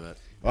advantage of that.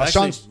 Well,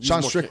 Actually, Sean use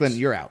more Strickland, kicks.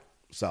 you're out.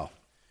 So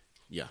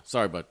Yeah,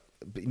 sorry, bud.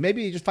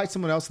 maybe you just fight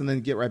someone else and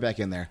then get right back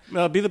in there.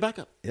 Be the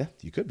backup. Yeah,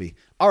 you could be.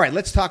 All right,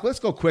 let's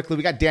go quickly.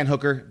 We got Dan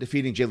Hooker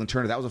defeating Jalen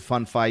Turner. That was a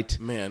fun fight.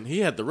 Man, he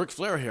had the Ric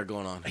Flair hair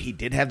going on. He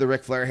did have the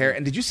Ric Flair hair.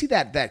 And did you see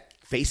that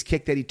face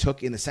kick that he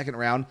took in the second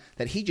round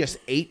that he just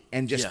ate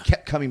and just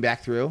kept coming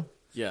back through?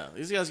 Yeah,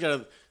 these guys got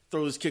to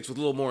throw these kicks with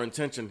a little more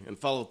intention and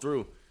follow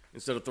through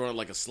instead of throwing it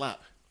like a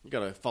slap. You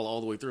got to follow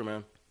all the way through,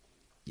 man.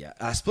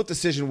 Yeah, split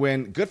decision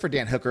win. Good for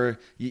Dan Hooker.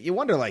 You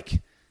wonder,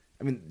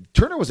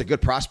 Turner was a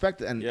good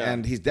prospect,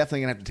 and he's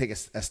definitely going to have to take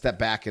a step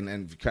back and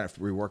kind of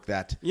rework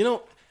that.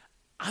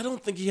 I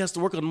don't think he has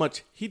to work on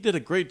much. He did a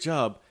great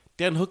job.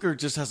 Dan Hooker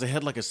just has a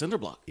head like a cinder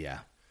block. Yeah.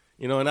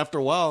 And after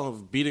a while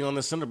of beating on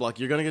this cinder block,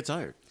 you're going to get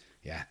tired.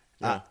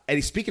 Yeah.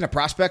 Eddie, speaking of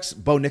prospects,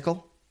 Bo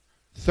Nickel,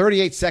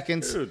 38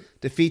 seconds,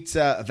 defeats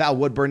Val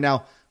Woodburn.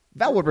 Now,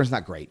 Val Woodburn's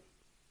not great.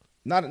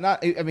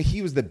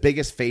 He was the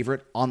biggest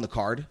favorite on the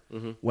card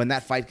when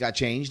that fight got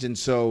changed. And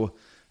so,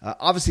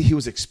 obviously, he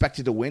was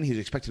expected to win. He was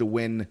expected to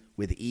win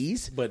with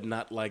ease. But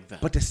not like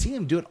that. But to see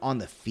him do it on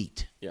the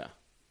feet,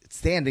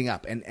 standing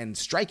up and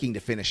striking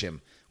to finish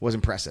him was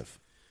impressive.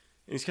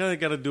 And he's kind of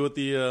got to do it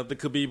the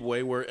Khabib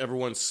way, where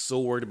everyone's so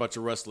worried about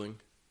your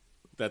wrestling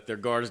that their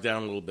guard is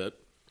down a little bit.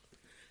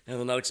 And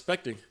they're not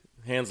expecting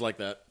hands like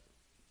that.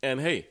 And,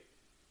 hey,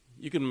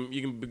 you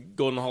can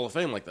go in the Hall of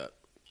Fame like that.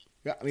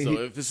 Yeah,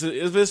 if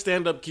his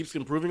stand-up keeps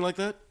improving like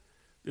that,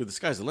 dude, the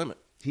sky's the limit.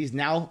 He's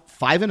now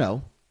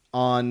 5-0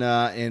 on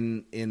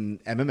in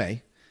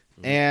MMA.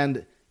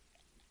 And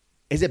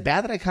is it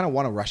bad that I kind of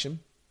want to rush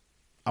him?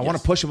 I want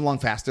to push him along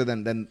faster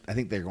than I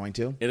think they're going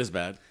to. It is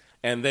bad,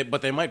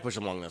 but they might push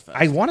him along that fast.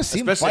 I want to see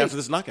him fight, especially after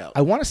this knockout.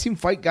 I want to see him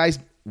fight guys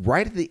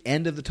right at the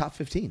end of the top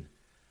 15.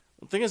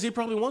 The thing is, he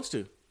probably wants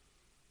to.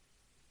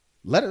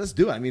 Let's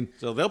do it.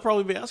 So they'll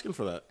probably be asking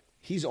for that.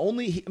 He's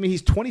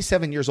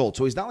 27 years old,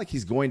 so he's not like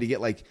he's going to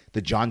get like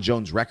the John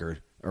Jones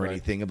record or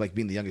anything of like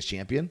being the youngest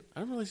champion.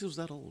 I didn't realize he was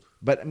that old.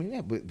 But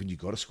when you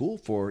go to school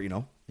for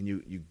and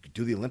you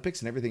do the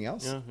Olympics and everything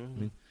else,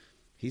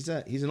 he's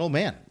an old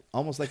man,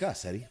 almost like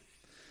us, Eddie.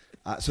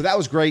 So that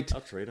was great.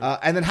 I'll trade him.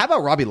 And then how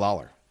about Robbie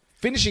Lawler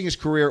finishing his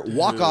career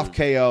walk-off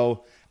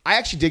KO? I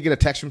actually did get a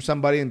text from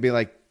somebody and be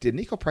like, "Did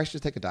Nico Price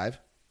just take a dive?"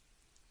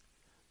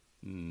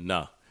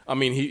 No.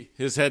 He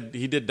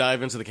did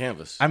dive into the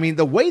canvas.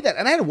 The way that,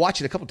 and I had to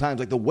watch it a couple times,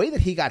 like the way that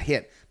he got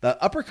hit,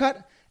 the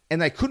uppercut,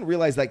 and I couldn't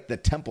realize like the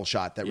temple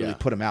shot that really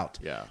put him out.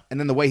 Yeah. And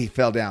then the way he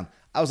fell down,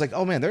 I was like,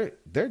 oh man,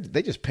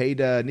 they just paid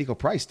Nico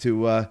Price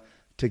to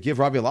give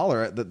Robbie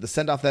Lawler the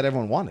send off that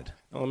everyone wanted.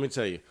 Let me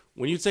tell you,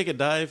 when you take a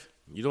dive,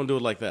 you don't do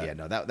it like that. Yeah,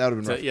 no, that would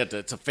have been rough.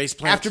 It's a face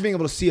plant. After being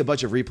able to see a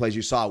bunch of replays,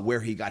 you saw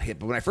where he got hit.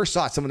 But when I first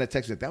saw it, someone that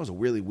texted me, that was a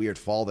really weird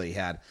fall that he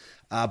had.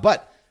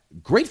 But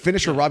great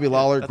finisher, Robbie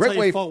Lawler. That's Great how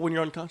way you fall when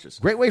you're unconscious.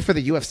 Great way for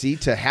the UFC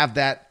to have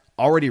that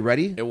already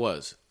ready. It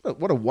was.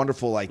 What a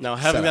wonderful Now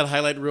having setup. that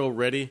highlight reel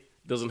ready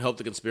doesn't help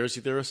the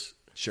conspiracy theorists.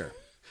 Sure.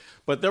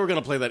 But they were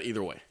going to play that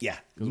either way. Yeah.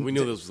 Because we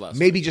knew this was last.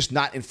 Maybe just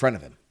not in front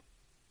of him.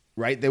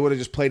 Right? They would have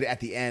just played it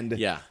at the end.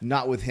 Yeah.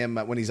 Not with him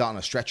when he's on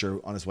a stretcher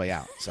on his way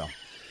out. So,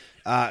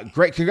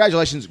 great.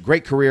 Congratulations.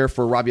 Great career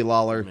for Robbie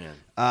Lawler.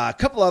 A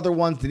couple other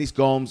ones. Denise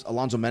Gomes,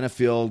 Alonzo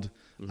Menefield,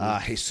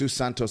 Jesus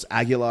Santos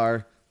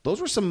Aguilar. Those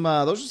were some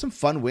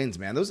fun wins,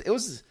 man. It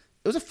was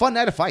a fun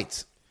night of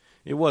fights.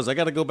 It was. I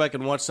got to go back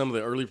and watch some of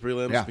the early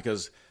prelims Yeah.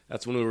 because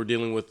that's when we were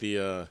dealing with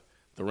the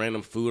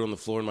random food on the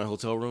floor in my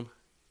hotel room.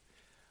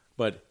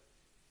 But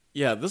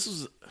yeah, this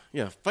was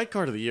fight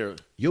card of the year.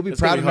 You'll be It's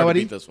proud gonna of be hard to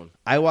Eddie. beat this one.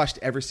 I watched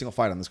every single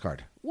fight on this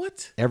card.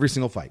 What? Every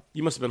single fight.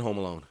 You must have been home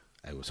alone.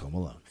 I was home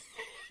alone.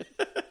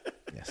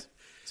 Yes.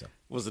 So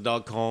Was the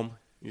dog calm?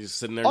 You just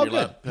sitting there all in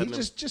your good. lap? petting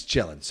He's him? just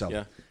chilling. So,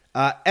 Yeah.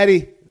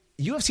 Eddie,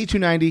 UFC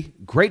 290,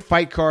 great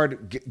fight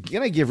card.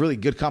 Gonna give really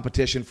good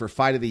competition for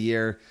fight of the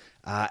year.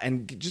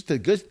 And just the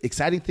good,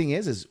 exciting thing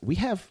is we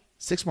have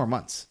 6 more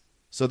months.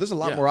 So there's a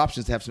lot more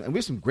options to have and we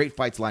have some great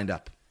fights lined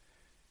up.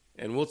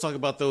 And we'll talk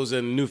about those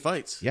in new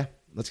fights. Yeah,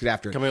 let's get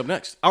after it. Coming up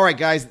next. All right,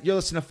 guys, you're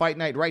listening to Fight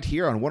Night right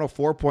here on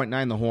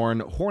 104.9 The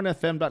Horn,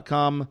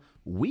 hornfm.com.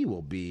 We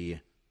will be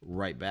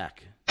right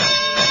back.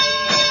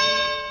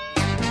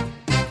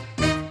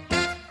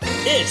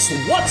 It's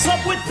What's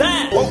Up With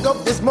That? Woke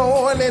up this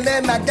morning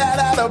and I got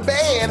out of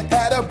bed.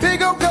 Had a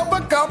big old cup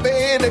of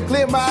coffee to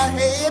clear my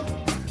head.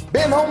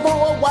 Been home for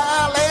a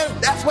while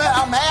and that's where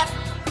I'm at.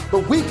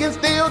 But we can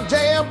still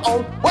jam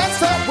on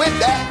What's Up With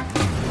That.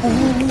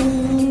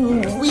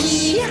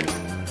 Ooh-wee.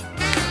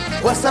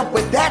 What's up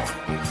with that?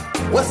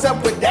 What's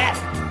up with that?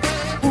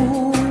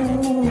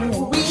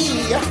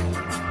 Ooh-wee.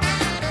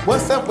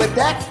 What's up with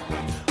that?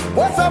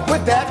 What's up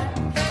with that?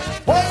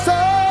 What's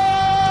up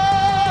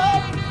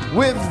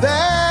with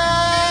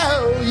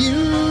that?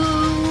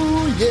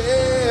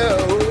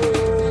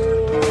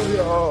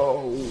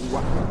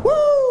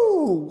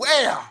 Woo!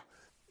 Well.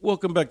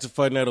 Welcome back to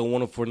Fight Night on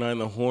 104.9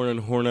 The Horn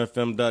and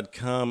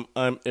hornfm.com.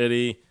 I'm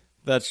Eddie.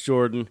 That's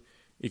Jordan.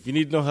 If you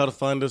need to know how to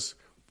find us,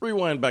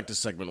 rewind back to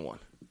segment 1.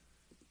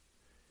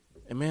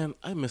 And man,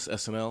 I miss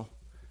SNL.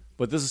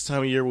 But this is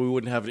time of year we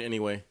wouldn't have it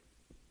anyway.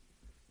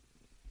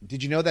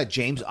 Did you know that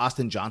James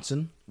Austin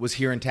Johnson was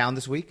here in town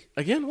this week?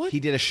 Again, what? He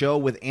did a show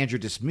with Andrew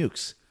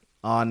Dismukes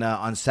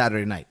on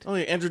Saturday night. Oh,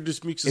 yeah, Andrew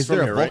Dismukes Is from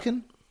there a here, Vulcan?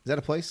 right? Is that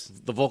a place?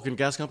 The Vulcan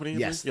Gas Company? I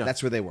Yes, believe? Yeah.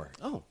 that's where they were.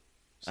 Oh,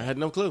 I had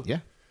no clue. Yeah.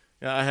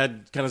 Yeah, I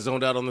had kind of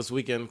zoned out on this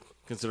weekend,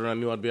 considering I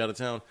knew I'd be out of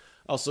town.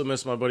 Also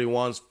missed my buddy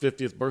Juan's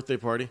 50th birthday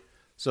party.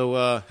 So,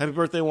 happy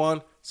birthday,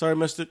 Juan. Sorry I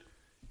missed it.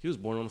 He was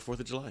born on the 4th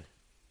of July.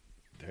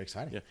 Very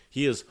exciting. Yeah,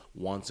 he is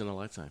once in a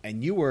lifetime.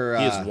 And you were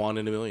He is one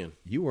in a million.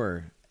 You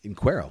were in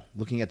Cuero,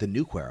 looking at the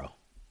new Cuero.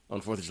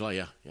 On 4th of July,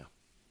 yeah.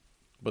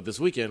 But this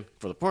weekend,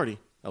 for the party,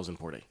 I was in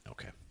Port A.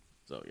 Okay.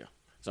 So, yeah.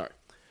 Sorry.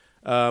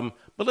 But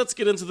let's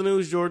get into the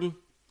news, Jordan.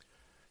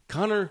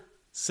 Connor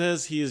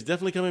says he is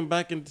definitely coming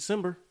back in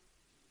December.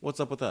 What's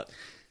up with that?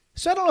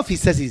 So I don't know if he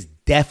says he's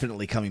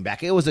definitely coming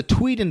back. It was a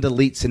tweet and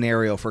delete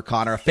scenario for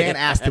Connor. A fan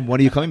asked him, when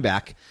are you coming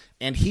back?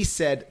 And he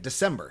said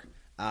December.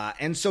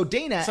 And so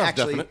Dana Sounds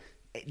actually, definite.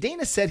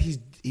 Dana said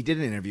he did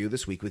an interview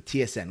this week with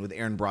TSN, with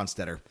Aaron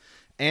Bronstetter.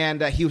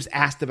 And he was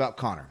asked about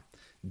Connor.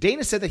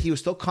 Dana said that he was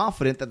still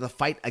confident that the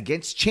fight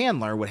against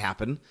Chandler would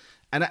happen.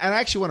 And I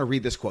actually want to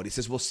read this quote. He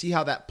says, we'll see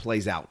how that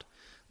plays out.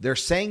 They're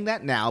saying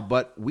that now,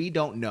 but we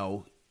don't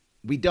know.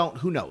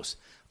 Who knows?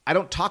 I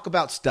don't talk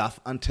about stuff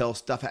until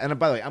stuff. And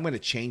by the way, I'm going to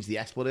change the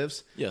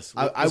expletives. Yes,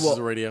 I this will. is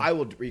the radio. I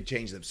will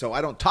rechange them. So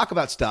I don't talk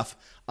about stuff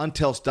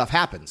until stuff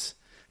happens.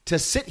 To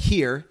sit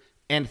here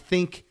and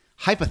think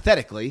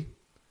hypothetically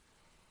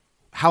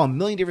how a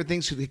million different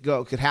things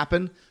could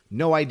happen,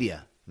 no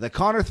idea. The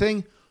Connor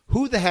thing,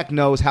 who the heck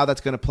knows how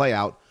that's going to play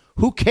out?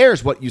 Who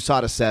cares what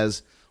USADA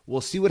says?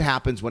 We'll see what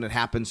happens when it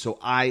happens. So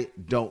I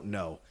don't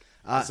know.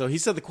 So he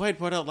said the quiet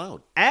part out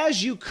loud.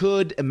 As you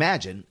could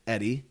imagine,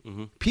 Eddie,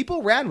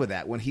 people ran with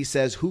that when he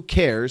says, who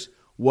cares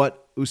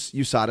what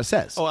USADA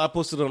says? Oh, I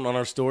posted it on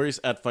our stories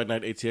at Fight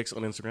Night ATX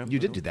on Instagram. You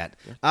did do that.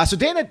 So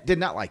Dana did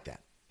not like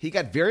that. He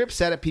got very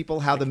upset at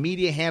people, how the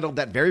media handled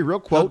that very real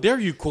quote. How dare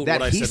you quote that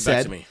what I he said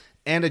back to me.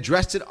 And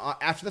addressed it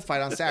after the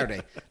fight on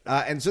Saturday.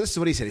 And so this is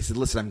what he said. He said,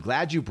 listen, I'm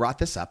glad you brought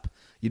this up.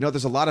 You know,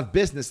 there's a lot of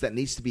business that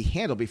needs to be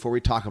handled before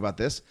we talk about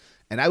this.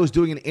 And I was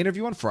doing an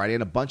interview on Friday,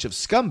 and a bunch of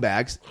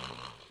scumbags,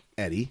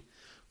 Eddie,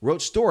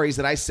 wrote stories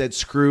that I said,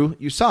 screw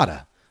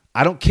USADA.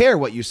 I don't care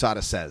what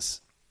USADA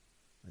says.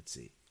 Let's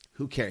see.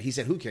 Who cares? He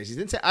said, who cares? He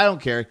didn't say, I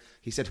don't care.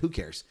 He said, who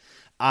cares?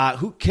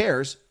 Who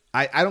cares?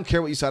 I don't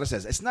care what USADA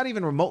says. It's not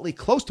even remotely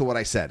close to what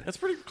I said. That's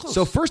pretty close.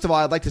 So first of all,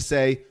 I'd like to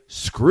say,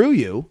 screw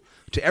you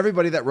to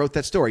everybody that wrote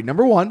that story.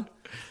 Number one.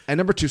 And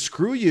number two,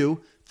 screw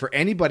you for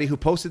anybody who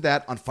posted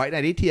that on Fight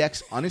Night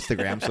ATX on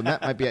Instagram. So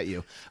that might be at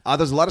you.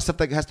 There's a lot of stuff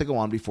that has to go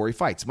on before he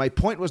fights. My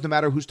point was, no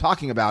matter who's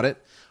talking about it,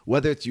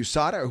 whether it's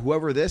USADA or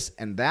whoever this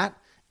and that,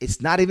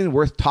 it's not even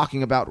worth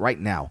talking about right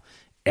now.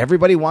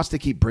 Everybody wants to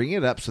keep bringing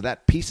it up so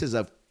that pieces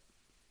of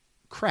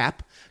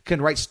crap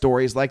can write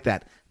stories like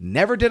that.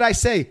 Never did I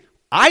say,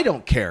 I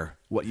don't care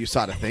what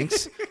USADA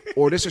thinks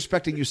or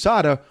disrespecting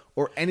USADA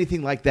or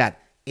anything like that.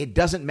 It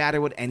doesn't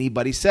matter what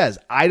anybody says.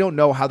 I don't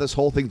know how this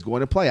whole thing's going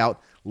to play out.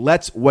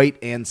 Let's wait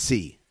and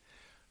see.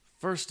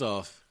 First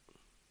off,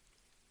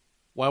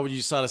 why would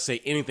USADA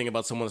say anything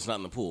about someone that's not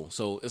in the pool?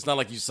 So it's not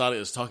like USADA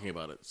is talking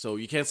about it. So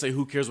you can't say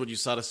who cares what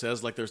USADA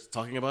says like they're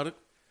talking about it.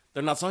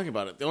 They're not talking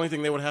about it. The only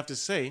thing they would have to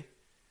say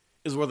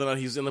is whether or not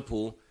he's in the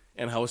pool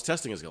and how his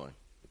testing is going.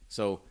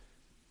 So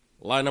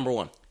lie number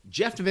one.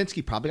 Jeff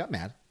Novinsky probably got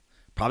mad.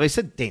 Probably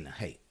said, Dana,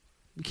 hey,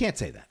 we can't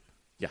say that.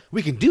 Yeah.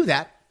 We can do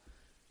that.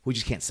 We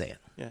just can't say it.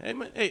 Yeah.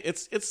 Hey,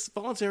 it's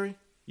voluntary.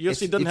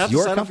 UFC doesn't it's have to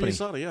your sign company. up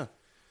for USADA.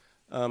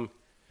 Yeah.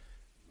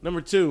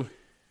 Number two,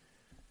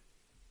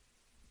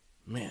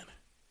 man,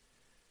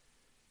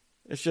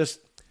 it's just,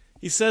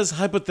 he says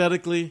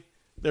hypothetically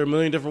there are a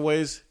million different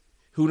ways.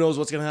 Who knows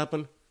what's going to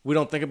happen? We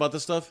don't think about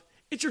this stuff.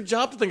 It's your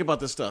job to think about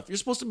this stuff. You're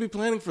supposed to be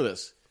planning for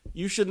this.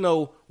 You should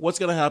know what's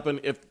going to happen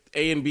if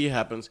A and B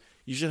happens.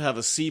 You should have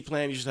a C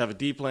plan. You should have a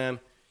D plan.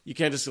 You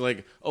can't just say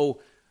like,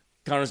 oh,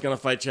 Connor's going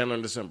to fight Chandler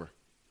in December.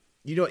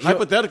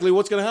 Hypothetically,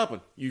 what's going to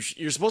happen?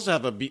 You're supposed to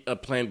have a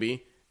plan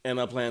B and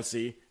a plan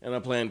C and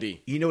a plan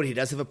D. You know what he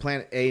does have a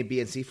plan A, B,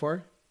 and C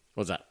for?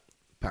 What's that?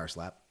 Power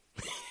slap.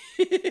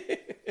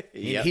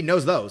 Yeah. He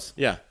knows those.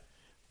 Yeah.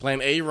 Plan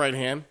A, right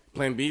hand.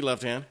 Plan B,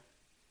 left hand.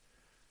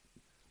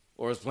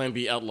 Or is Plan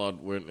B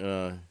outlawed with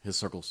his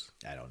circles?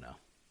 I don't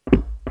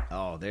know.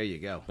 Oh, there you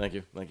go. Thank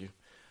you.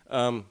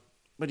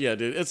 But yeah,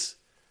 dude, it's,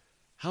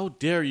 how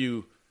dare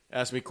you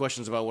ask me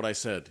questions about what I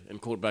said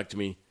and quote back to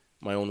me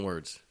my own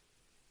words?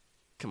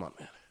 Come on,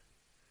 man.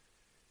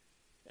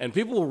 And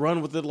people will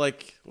run with it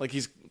like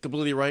he's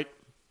completely right.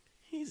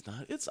 He's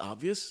not. It's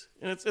obvious.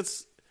 And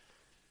it's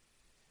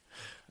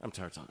I'm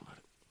tired of talking about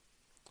it.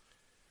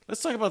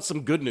 Let's talk about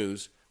some good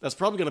news that's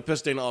probably going to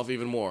piss Dana off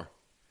even more.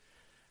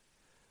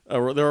 There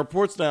are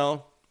reports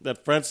now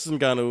that Francis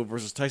Ngannou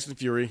versus Tyson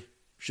Fury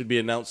should be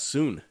announced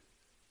soon.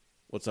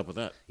 What's up with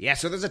that? Yeah,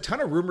 so there's a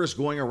ton of rumors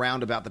going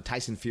around about the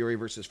Tyson Fury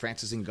versus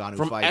Francis Ngannou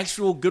From fight.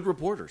 actual good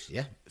reporters.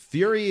 Yeah.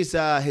 Fury's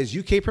his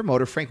UK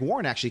promoter, Frank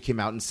Warren, actually came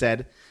out and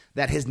said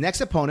that his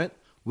next opponent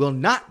will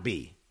not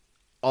be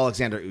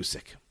Alexander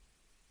Usyk.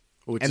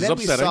 Which And is then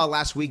we upsetting, saw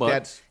last week but-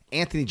 that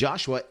Anthony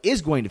Joshua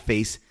is going to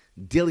face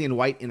Dillian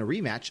White in a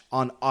rematch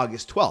on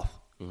August 12th.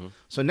 Mm-hmm.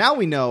 So now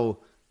we know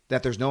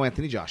that there's no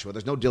Anthony Joshua,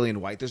 there's no Dillian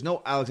White, there's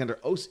no Alexander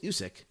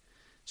Usyk.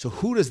 So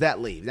who does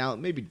that leave? Now,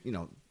 maybe,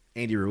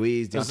 Andy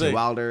Ruiz, Deontay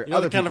Wilder,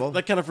 other people.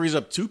 That kind of frees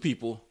up 2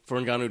 people for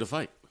Ngannou to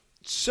fight,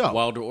 So,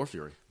 Wilder or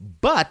Fury.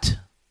 but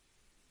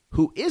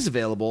who is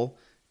available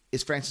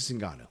is Francis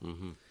Ngannou.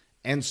 Mm-hmm.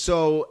 And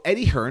so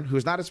Eddie Hearn, who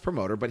is not his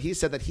promoter, but he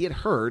said that he had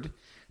heard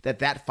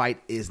that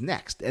fight is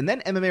next. And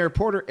then MMA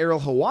reporter Errol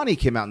Hawani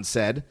came out and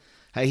said,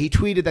 he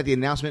tweeted that the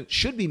announcement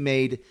should be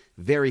made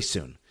very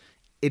soon.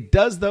 It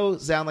does, though,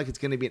 sound like it's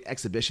going to be an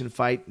exhibition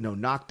fight, no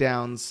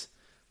knockdowns.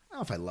 I don't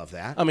know if I love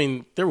that. I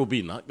mean, there could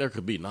be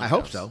knockdowns. I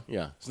hope so.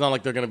 Yeah. It's not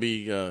like they're going to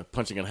be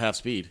punching at half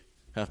speed,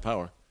 half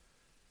power.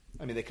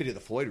 I mean, they could do the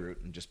Floyd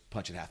route and just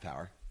punch at half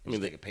power.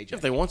 Take a paycheck.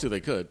 If they want to,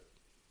 they could.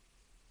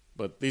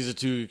 But these are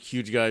 2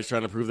 huge guys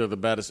trying to prove they're the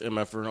baddest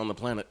MFer on the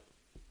planet.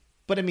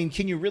 But, I mean,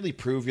 can you really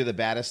prove you're the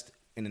baddest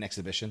in an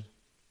exhibition?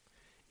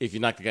 If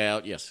you knock the guy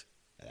out, yes.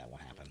 That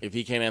won't happen. If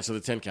he can't answer the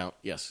 10 count,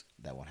 yes.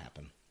 That won't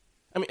happen.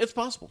 I mean, it's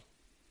possible.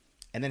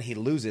 And then he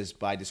loses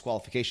by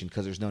disqualification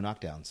because there's no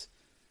knockdowns.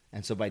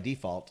 And so by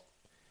default,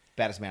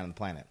 baddest man on the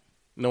planet.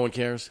 No one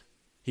cares.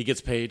 He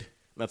gets paid.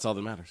 That's all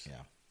that matters.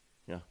 Yeah.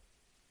 Yeah.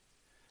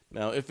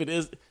 Now, if it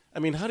is, I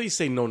mean, how do you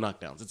say no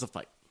knockdowns? It's a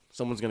fight.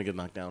 Someone's going to get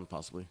knocked down,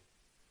 possibly.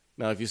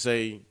 Now, if you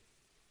say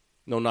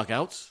no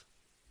knockouts,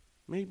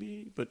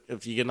 maybe. But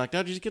if you get knocked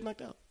out, you just get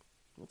knocked out.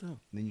 What the hell?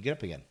 Then you get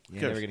up again.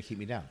 You're never going to keep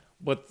me down.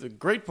 But the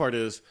great part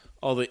is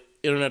all the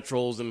internet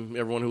trolls and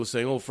everyone who was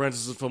saying, oh,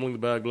 Francis is fumbling the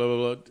bag, blah,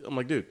 blah, blah. I'm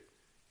like, dude,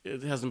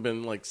 it hasn't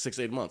been like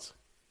 6-8 months.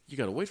 You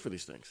got to wait for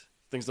these things.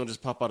 Things don't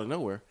just pop out of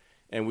nowhere.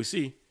 And we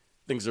see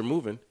things are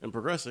moving and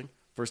progressing.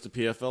 First the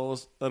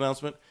PFL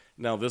announcement.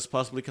 Now this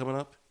possibly coming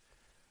up.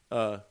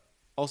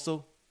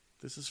 Also,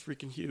 this is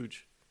freaking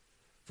huge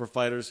for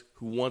fighters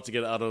who want to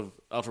get out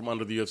from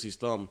under the UFC's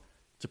thumb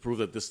to prove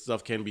that this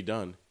stuff can be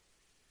done.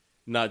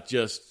 Not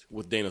just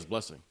with Dana's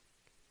blessing.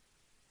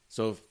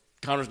 So if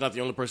Conor's not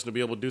the only person to be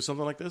able to do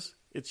something like this,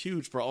 it's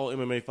huge for all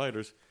MMA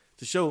fighters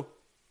to show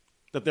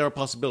that there are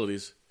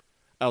possibilities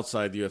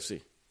outside the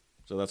UFC.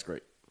 So that's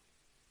great.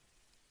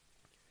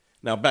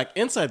 Now back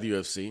inside the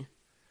UFC,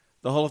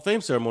 the Hall of Fame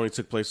ceremony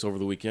took place over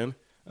the weekend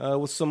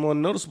with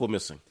someone noticeable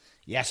missing.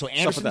 Yeah, so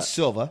Anderson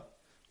Silva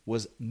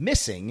was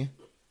missing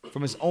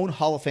from his own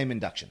Hall of Fame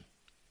induction.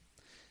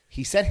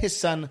 He sent his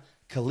son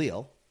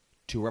Khalil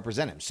to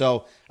represent him.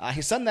 So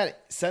his son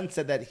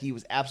said that he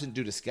was absent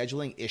due to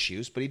scheduling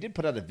issues, but he did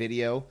put out a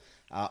video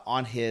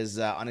on his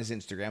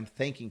Instagram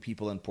thanking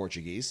people in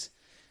Portuguese.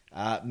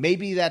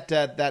 Maybe that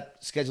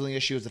scheduling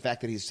issue is the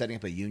fact that he's setting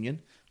up a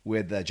union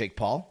with Jake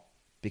Paul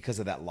because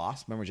of that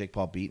loss. Remember Jake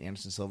Paul beat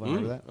Anderson Silva?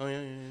 Remember that? Oh,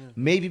 yeah.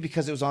 Maybe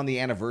because it was on the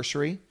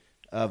anniversary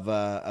of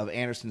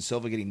Anderson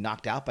Silva getting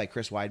knocked out by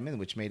Chris Weidman,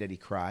 which made Eddie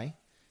cry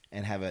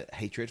and have a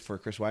hatred for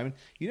Chris Weidman.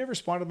 You never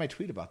responded to my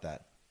tweet about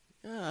that.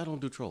 Yeah, I don't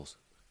do trolls.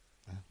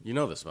 You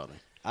know this about me.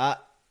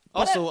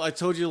 Also, I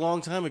told you a long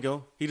time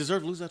ago, he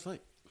deserved to lose that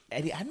fight.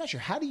 Eddie, I'm not sure.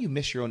 How do you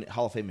miss your own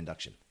Hall of Fame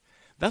induction?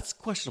 That's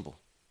questionable.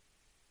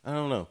 I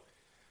don't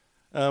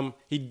know.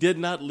 He did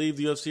not leave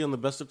the UFC on the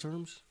best of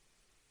terms,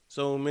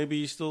 so maybe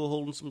he's still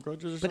holding some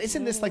grudges or something. But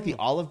isn't this like the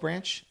olive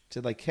branch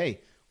to like,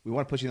 hey, we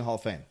want to put you in the Hall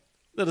of Fame?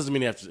 That doesn't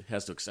mean he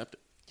has to accept it.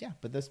 Yeah,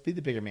 but let's be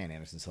the bigger man,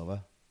 Anderson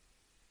Silva.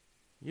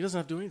 He doesn't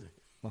have to do anything.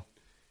 Well,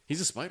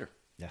 he's a spider.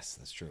 Yes,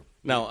 that's true.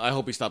 Now, I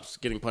hope he stops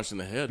getting punched in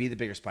the head. Be the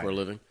bigger spider. For a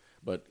living.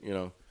 But,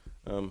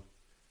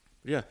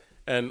 yeah.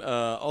 And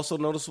also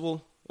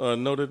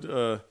noted,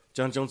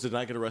 John Jones did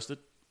not get arrested.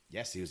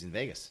 Yes, he was in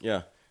Vegas.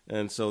 Yeah.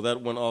 And so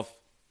that went off,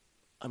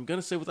 I'm going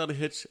to say without a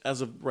hitch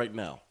as of right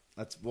now.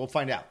 We'll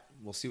find out.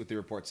 We'll see what the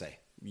reports say.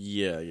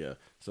 Yeah.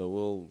 So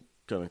we'll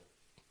kind of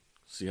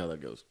see how that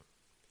goes.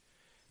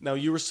 Now,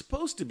 you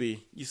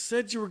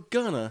said you were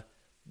gonna,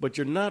 but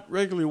you're not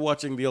regularly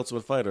watching The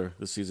Ultimate Fighter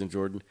this season,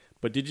 Jordan.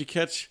 But did you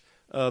catch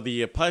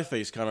the pie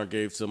face Conor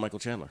gave to Michael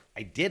Chandler?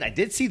 I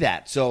did see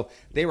that. So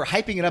they were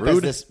hyping it up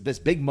as this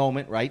big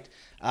moment, right?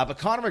 But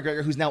Conor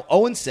McGregor, who's now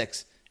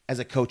 0-6 as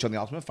a coach on The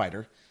Ultimate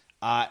Fighter,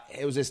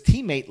 it was his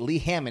teammate Lee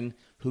Hammond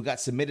who got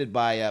submitted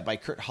by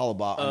Kurt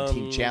Hollabaugh on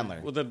Team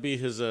Chandler. Would that be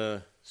his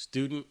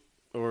student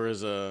or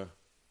his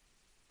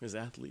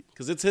athlete?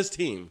 Because it's his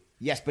team.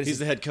 Yes, but he's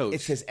the head coach.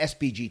 It's his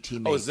SBG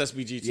teammate. Oh, it's his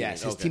SBG teammate.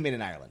 Yes, his teammate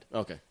in Ireland.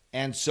 Okay.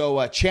 And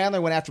so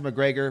Chandler went after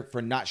McGregor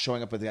for not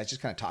showing up with the guys,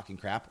 just kind of talking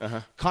crap.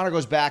 Conor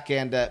goes back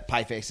and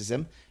pie faces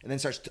him, and then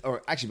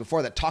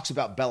before that, talks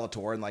about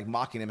Bellator and like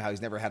mocking him how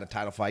he's never had a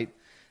title fight.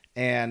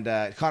 And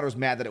Conor was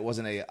mad that it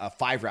wasn't a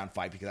 5-round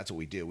fight because that's what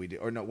we do.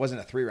 Or no, it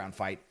wasn't a 3-round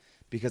fight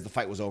because the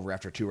fight was over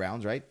after 2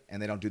 rounds, right?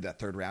 And they don't do that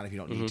 3rd round if you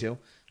don't need to.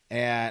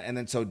 And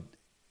then so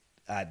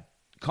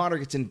Conor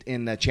gets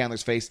in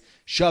Chandler's face,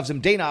 shoves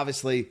him. Dana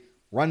obviously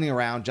running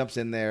around, jumps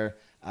in there.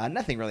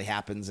 Nothing really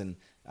happens, and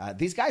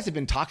these guys have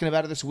been talking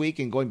about it this week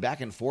and going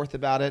back and forth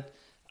about it.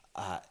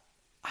 I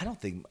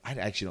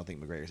actually don't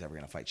think McGregor's ever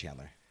going to fight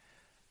Chandler.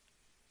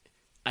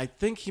 I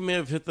think he may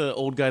have hit the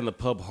old guy in the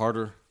pub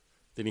harder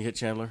than he hit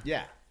Chandler.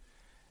 Yeah.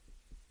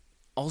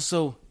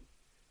 also,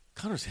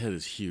 Connor's head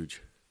is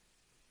huge.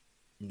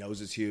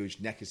 Nose is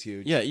huge. Neck is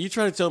huge. Yeah, you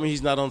try to tell me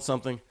he's not on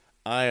something,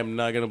 I am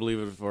not going to believe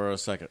it for a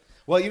second.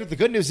 Well, you know, the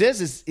good news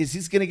is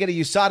he's going to get a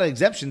USADA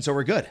exemption, so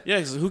we're good. Yeah,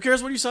 'cause who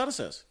cares what USADA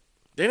says?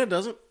 Dana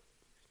doesn't.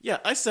 Yeah,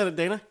 I said it,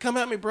 Dana. Come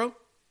at me, bro.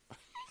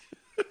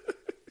 You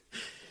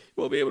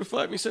won't be able to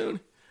fight me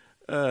soon.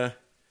 Now,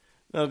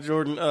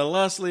 Jordan,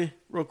 lastly,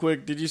 real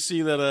quick, did you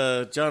see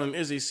that John and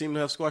Izzy seem to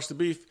have squashed the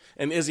beef,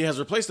 and Izzy has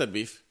replaced that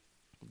beef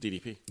with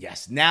DDP?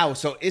 Yes. Now,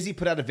 so Izzy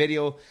put out a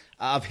video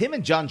of him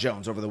and John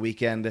Jones over the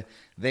weekend.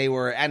 They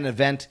were at an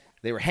event.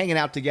 They were hanging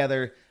out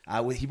together.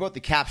 He wrote the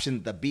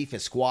caption, "The beef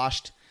is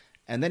squashed."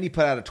 And then he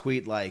put out a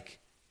tweet like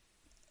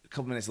a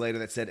couple minutes later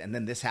that said, "And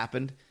then this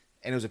happened."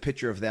 And it was a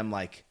picture of them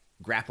like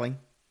grappling.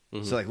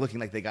 So like looking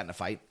like they got in a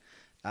fight.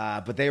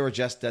 But they were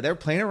just, they were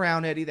playing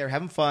around, Eddie. They were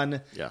having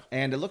fun. Yeah.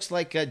 And it looks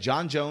like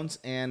John Jones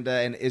and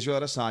Israel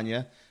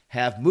Adesanya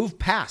have moved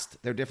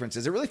past their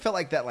differences. It really felt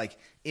like that, like,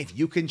 if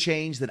you can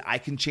change, then I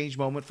can change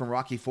moment from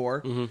Rocky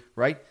IV,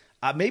 right?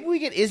 Maybe we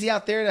get Izzy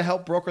out there to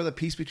help broker the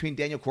peace between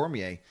Daniel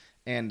Cormier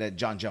and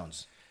John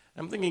Jones.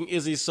 I'm thinking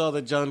Izzy saw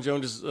that John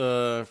Jones is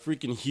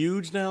freaking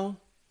huge now.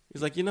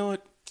 He's like, you know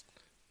what?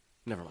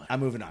 Never mind. I'm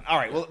moving on. All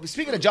right. Well,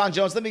 speaking of John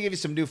Jones, let me give you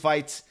some new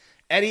fights.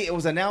 Eddie, it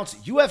was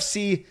announced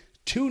UFC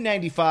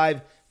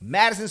 295,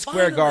 Madison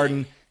Square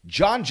Garden,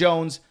 John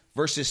Jones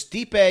versus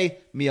Stipe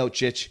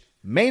Miocic,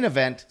 main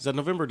event. Is that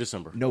November or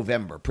December?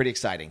 November. Pretty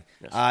exciting.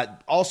 Yes.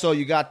 Also,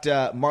 you got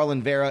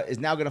Marlon Vera is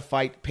now going to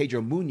fight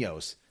Pedro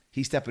Munoz.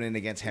 He's stepping in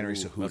against Henry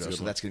Cejudo,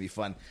 so that's going to be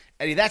fun.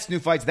 Eddie, that's new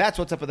fights. That's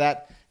what's up with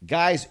that.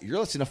 Guys, you're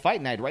listening to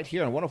Fight Night right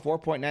here on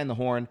 104.9 The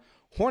Horn,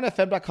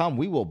 hornfm.com.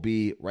 We will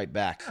be right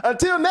back.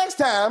 Until next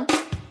time,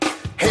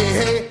 hey,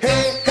 hey,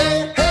 hey,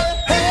 hey,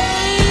 hey,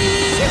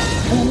 hey.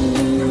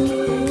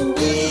 Ooh,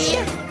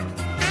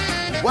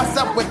 yeah. What's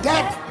up with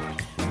that?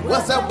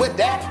 What's up with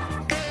that?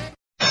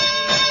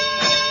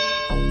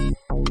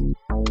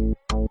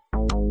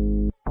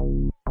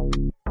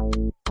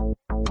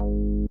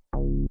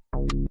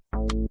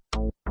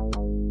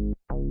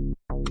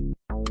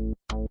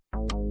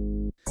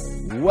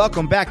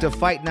 Welcome back to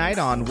Fight Night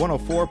on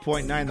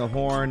 104.9 The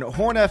Horn,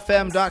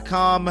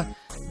 hornfm.com.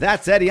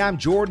 That's Eddie. I'm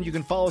Jordan. You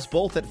can follow us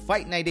both at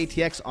Fight Night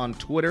ATX on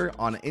Twitter,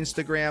 on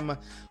Instagram,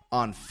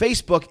 on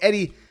Facebook.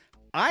 Eddie,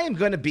 I am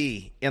going to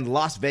be in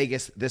Las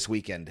Vegas this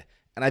weekend,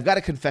 and I've got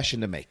a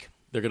confession to make.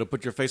 They're going to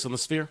put your face on the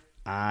sphere?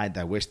 I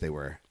wish they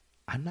were.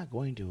 I'm not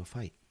going to a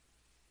fight.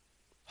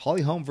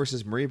 Holly Holm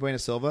versus Maria Buena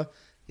Silva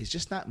is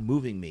just not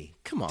moving me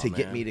to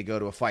get man. me to go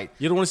to a fight.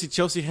 You don't want to see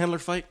Chelsea Handler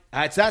fight?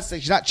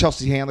 She's not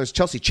Chelsea Handler. It's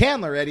Chelsea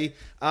Chandler, Eddie.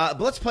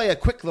 But let's play a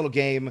quick little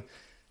game.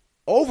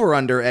 Over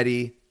under,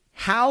 Eddie.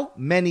 How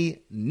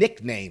many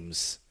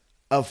nicknames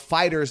of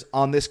fighters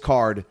on this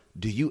card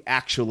do you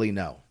actually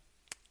know?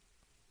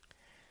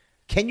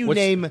 Can you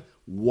name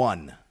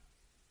one?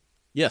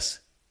 Yes.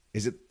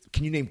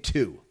 Can you name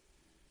two?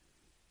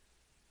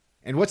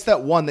 And what's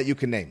that one that you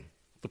can name?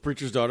 The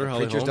Preacher's Daughter,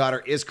 Holly Preacher's Holm. Daughter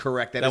is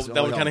correct. That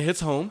one kind of hits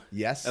home.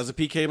 Yes. As a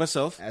PK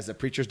myself. As a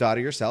Preacher's Daughter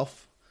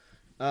yourself.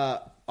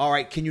 All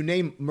right. Can you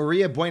name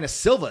Maria Buena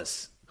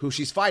Silva's, who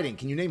she's fighting?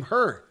 Can you name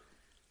her?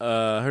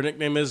 Her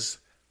nickname is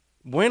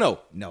Bueno.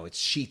 No, it's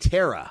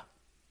She-Terra.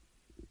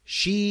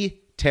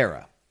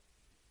 She-Terra.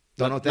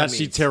 Don't know what that Not means.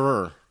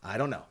 She-Terror. I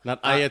don't know.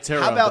 Not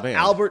Ayaterra. How about the band.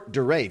 Albert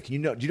Durave? Do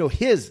you know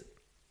his?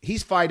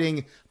 He's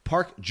fighting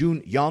Park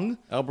Jun Young.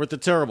 Albert the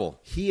Terrible.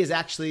 He is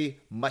actually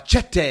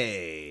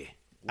Machete.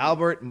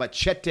 Albert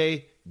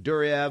Machete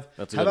Duraev.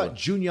 That's a How good about one.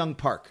 Jun Young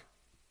Park?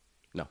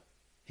 No.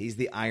 He's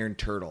the Iron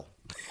Turtle,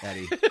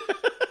 Eddie.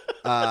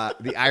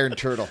 The Iron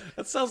Turtle.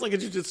 That sounds like a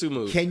jiu-jitsu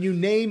move. Can you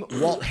name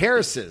Walt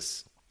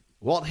Harris's?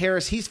 Walt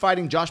Harris, he's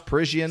fighting Josh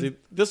Parisian. See,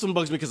 this one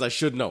bugs me because I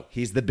should know.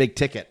 He's the big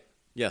ticket.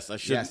 Yes, I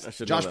should. Yes, I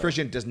should Josh know that.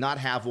 Parisian does not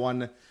have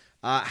one.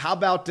 How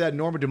about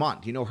Norma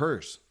Dumont? Do you know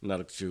hers?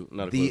 Not a clue.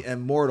 The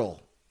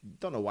Immortal.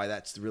 Don't know why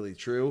that's really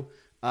true.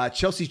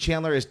 Chelsea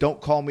Chandler is Don't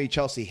Call Me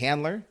Chelsea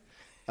Handler.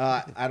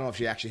 I don't know if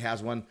she actually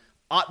has one.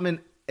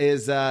 Ottman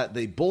is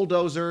the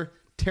Bulldozer.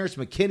 Terrence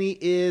McKinney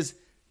is,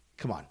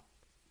 come on,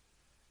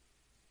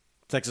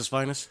 Texas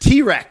Finest.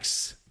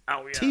 T-Rex.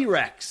 Oh, yeah.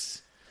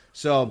 T-Rex.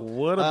 So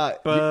What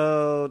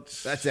about...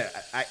 that's it.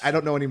 I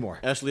don't know anymore.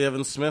 Ashley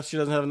Evans Smith? She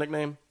doesn't have a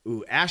nickname.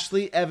 Ooh,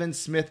 Ashley Evans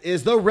Smith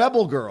is the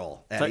Rebel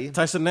Girl. Eddie,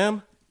 Tyson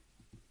Nam?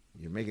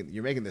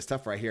 you're making this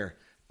tough right here.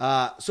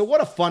 So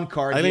what a fun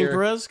card Eileen here.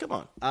 Perez? Come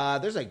on.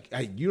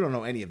 You don't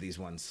know any of these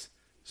ones.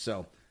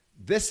 So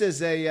this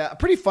is a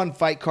pretty fun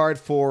fight card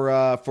for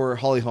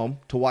Holly Holm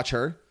to watch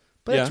her,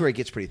 but that's Yeah. where it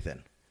gets pretty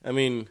thin. I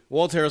mean,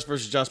 Walt Harris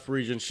versus Josh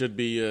Parisian should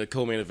be a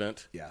co-main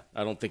event. Yeah.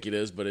 I don't think it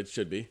is, but it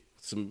should be.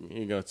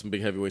 You got some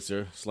big heavyweights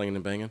there, slinging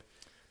and banging.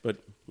 But,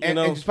 And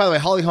just by the way,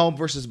 Holly Holm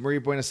versus Maria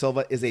Buena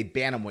Silva is a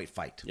bantamweight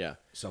fight. yeah.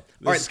 So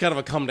This is kind of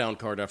a come-down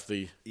card after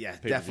the yeah,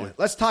 pay-per-view. definitely.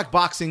 Let's talk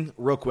boxing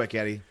real quick,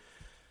 Eddie.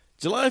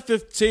 July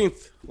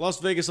 15th, Las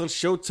Vegas on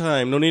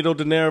Showtime. Nonito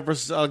Donaire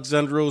versus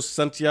Alexandro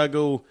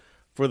Santiago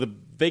for the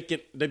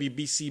vacant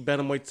WBC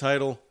bantamweight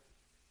title.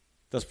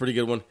 That's a pretty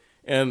good one.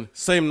 And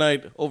same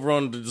night, over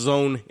on the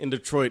Zone in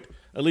Detroit,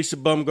 Alicia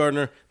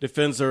Baumgartner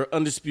defends her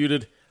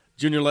undisputed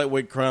junior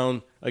lightweight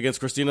crown against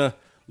Christina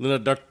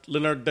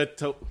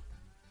Linardetto.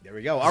 There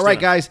we go. All right,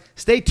 guys.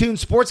 Stay tuned.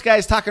 Sports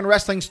Guys Talking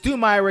Wrestling. Stu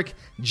Myrick,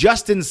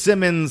 Justin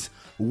Simmons.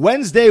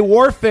 Wednesday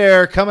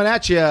Warfare coming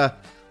at you a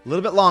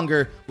little bit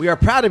longer. We are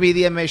proud to be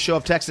the MMA show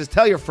of Texas.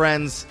 Tell your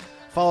friends.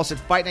 Follow us at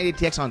Fight Night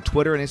ATX on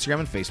Twitter and Instagram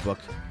and Facebook.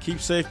 Keep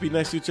safe. Be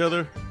nice to each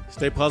other.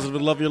 Stay positive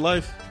and love your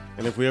life.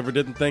 And if we ever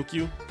didn't thank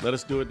you, let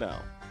us do it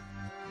now.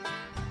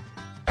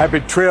 Happy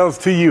trails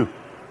to you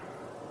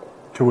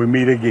till we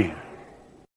meet again.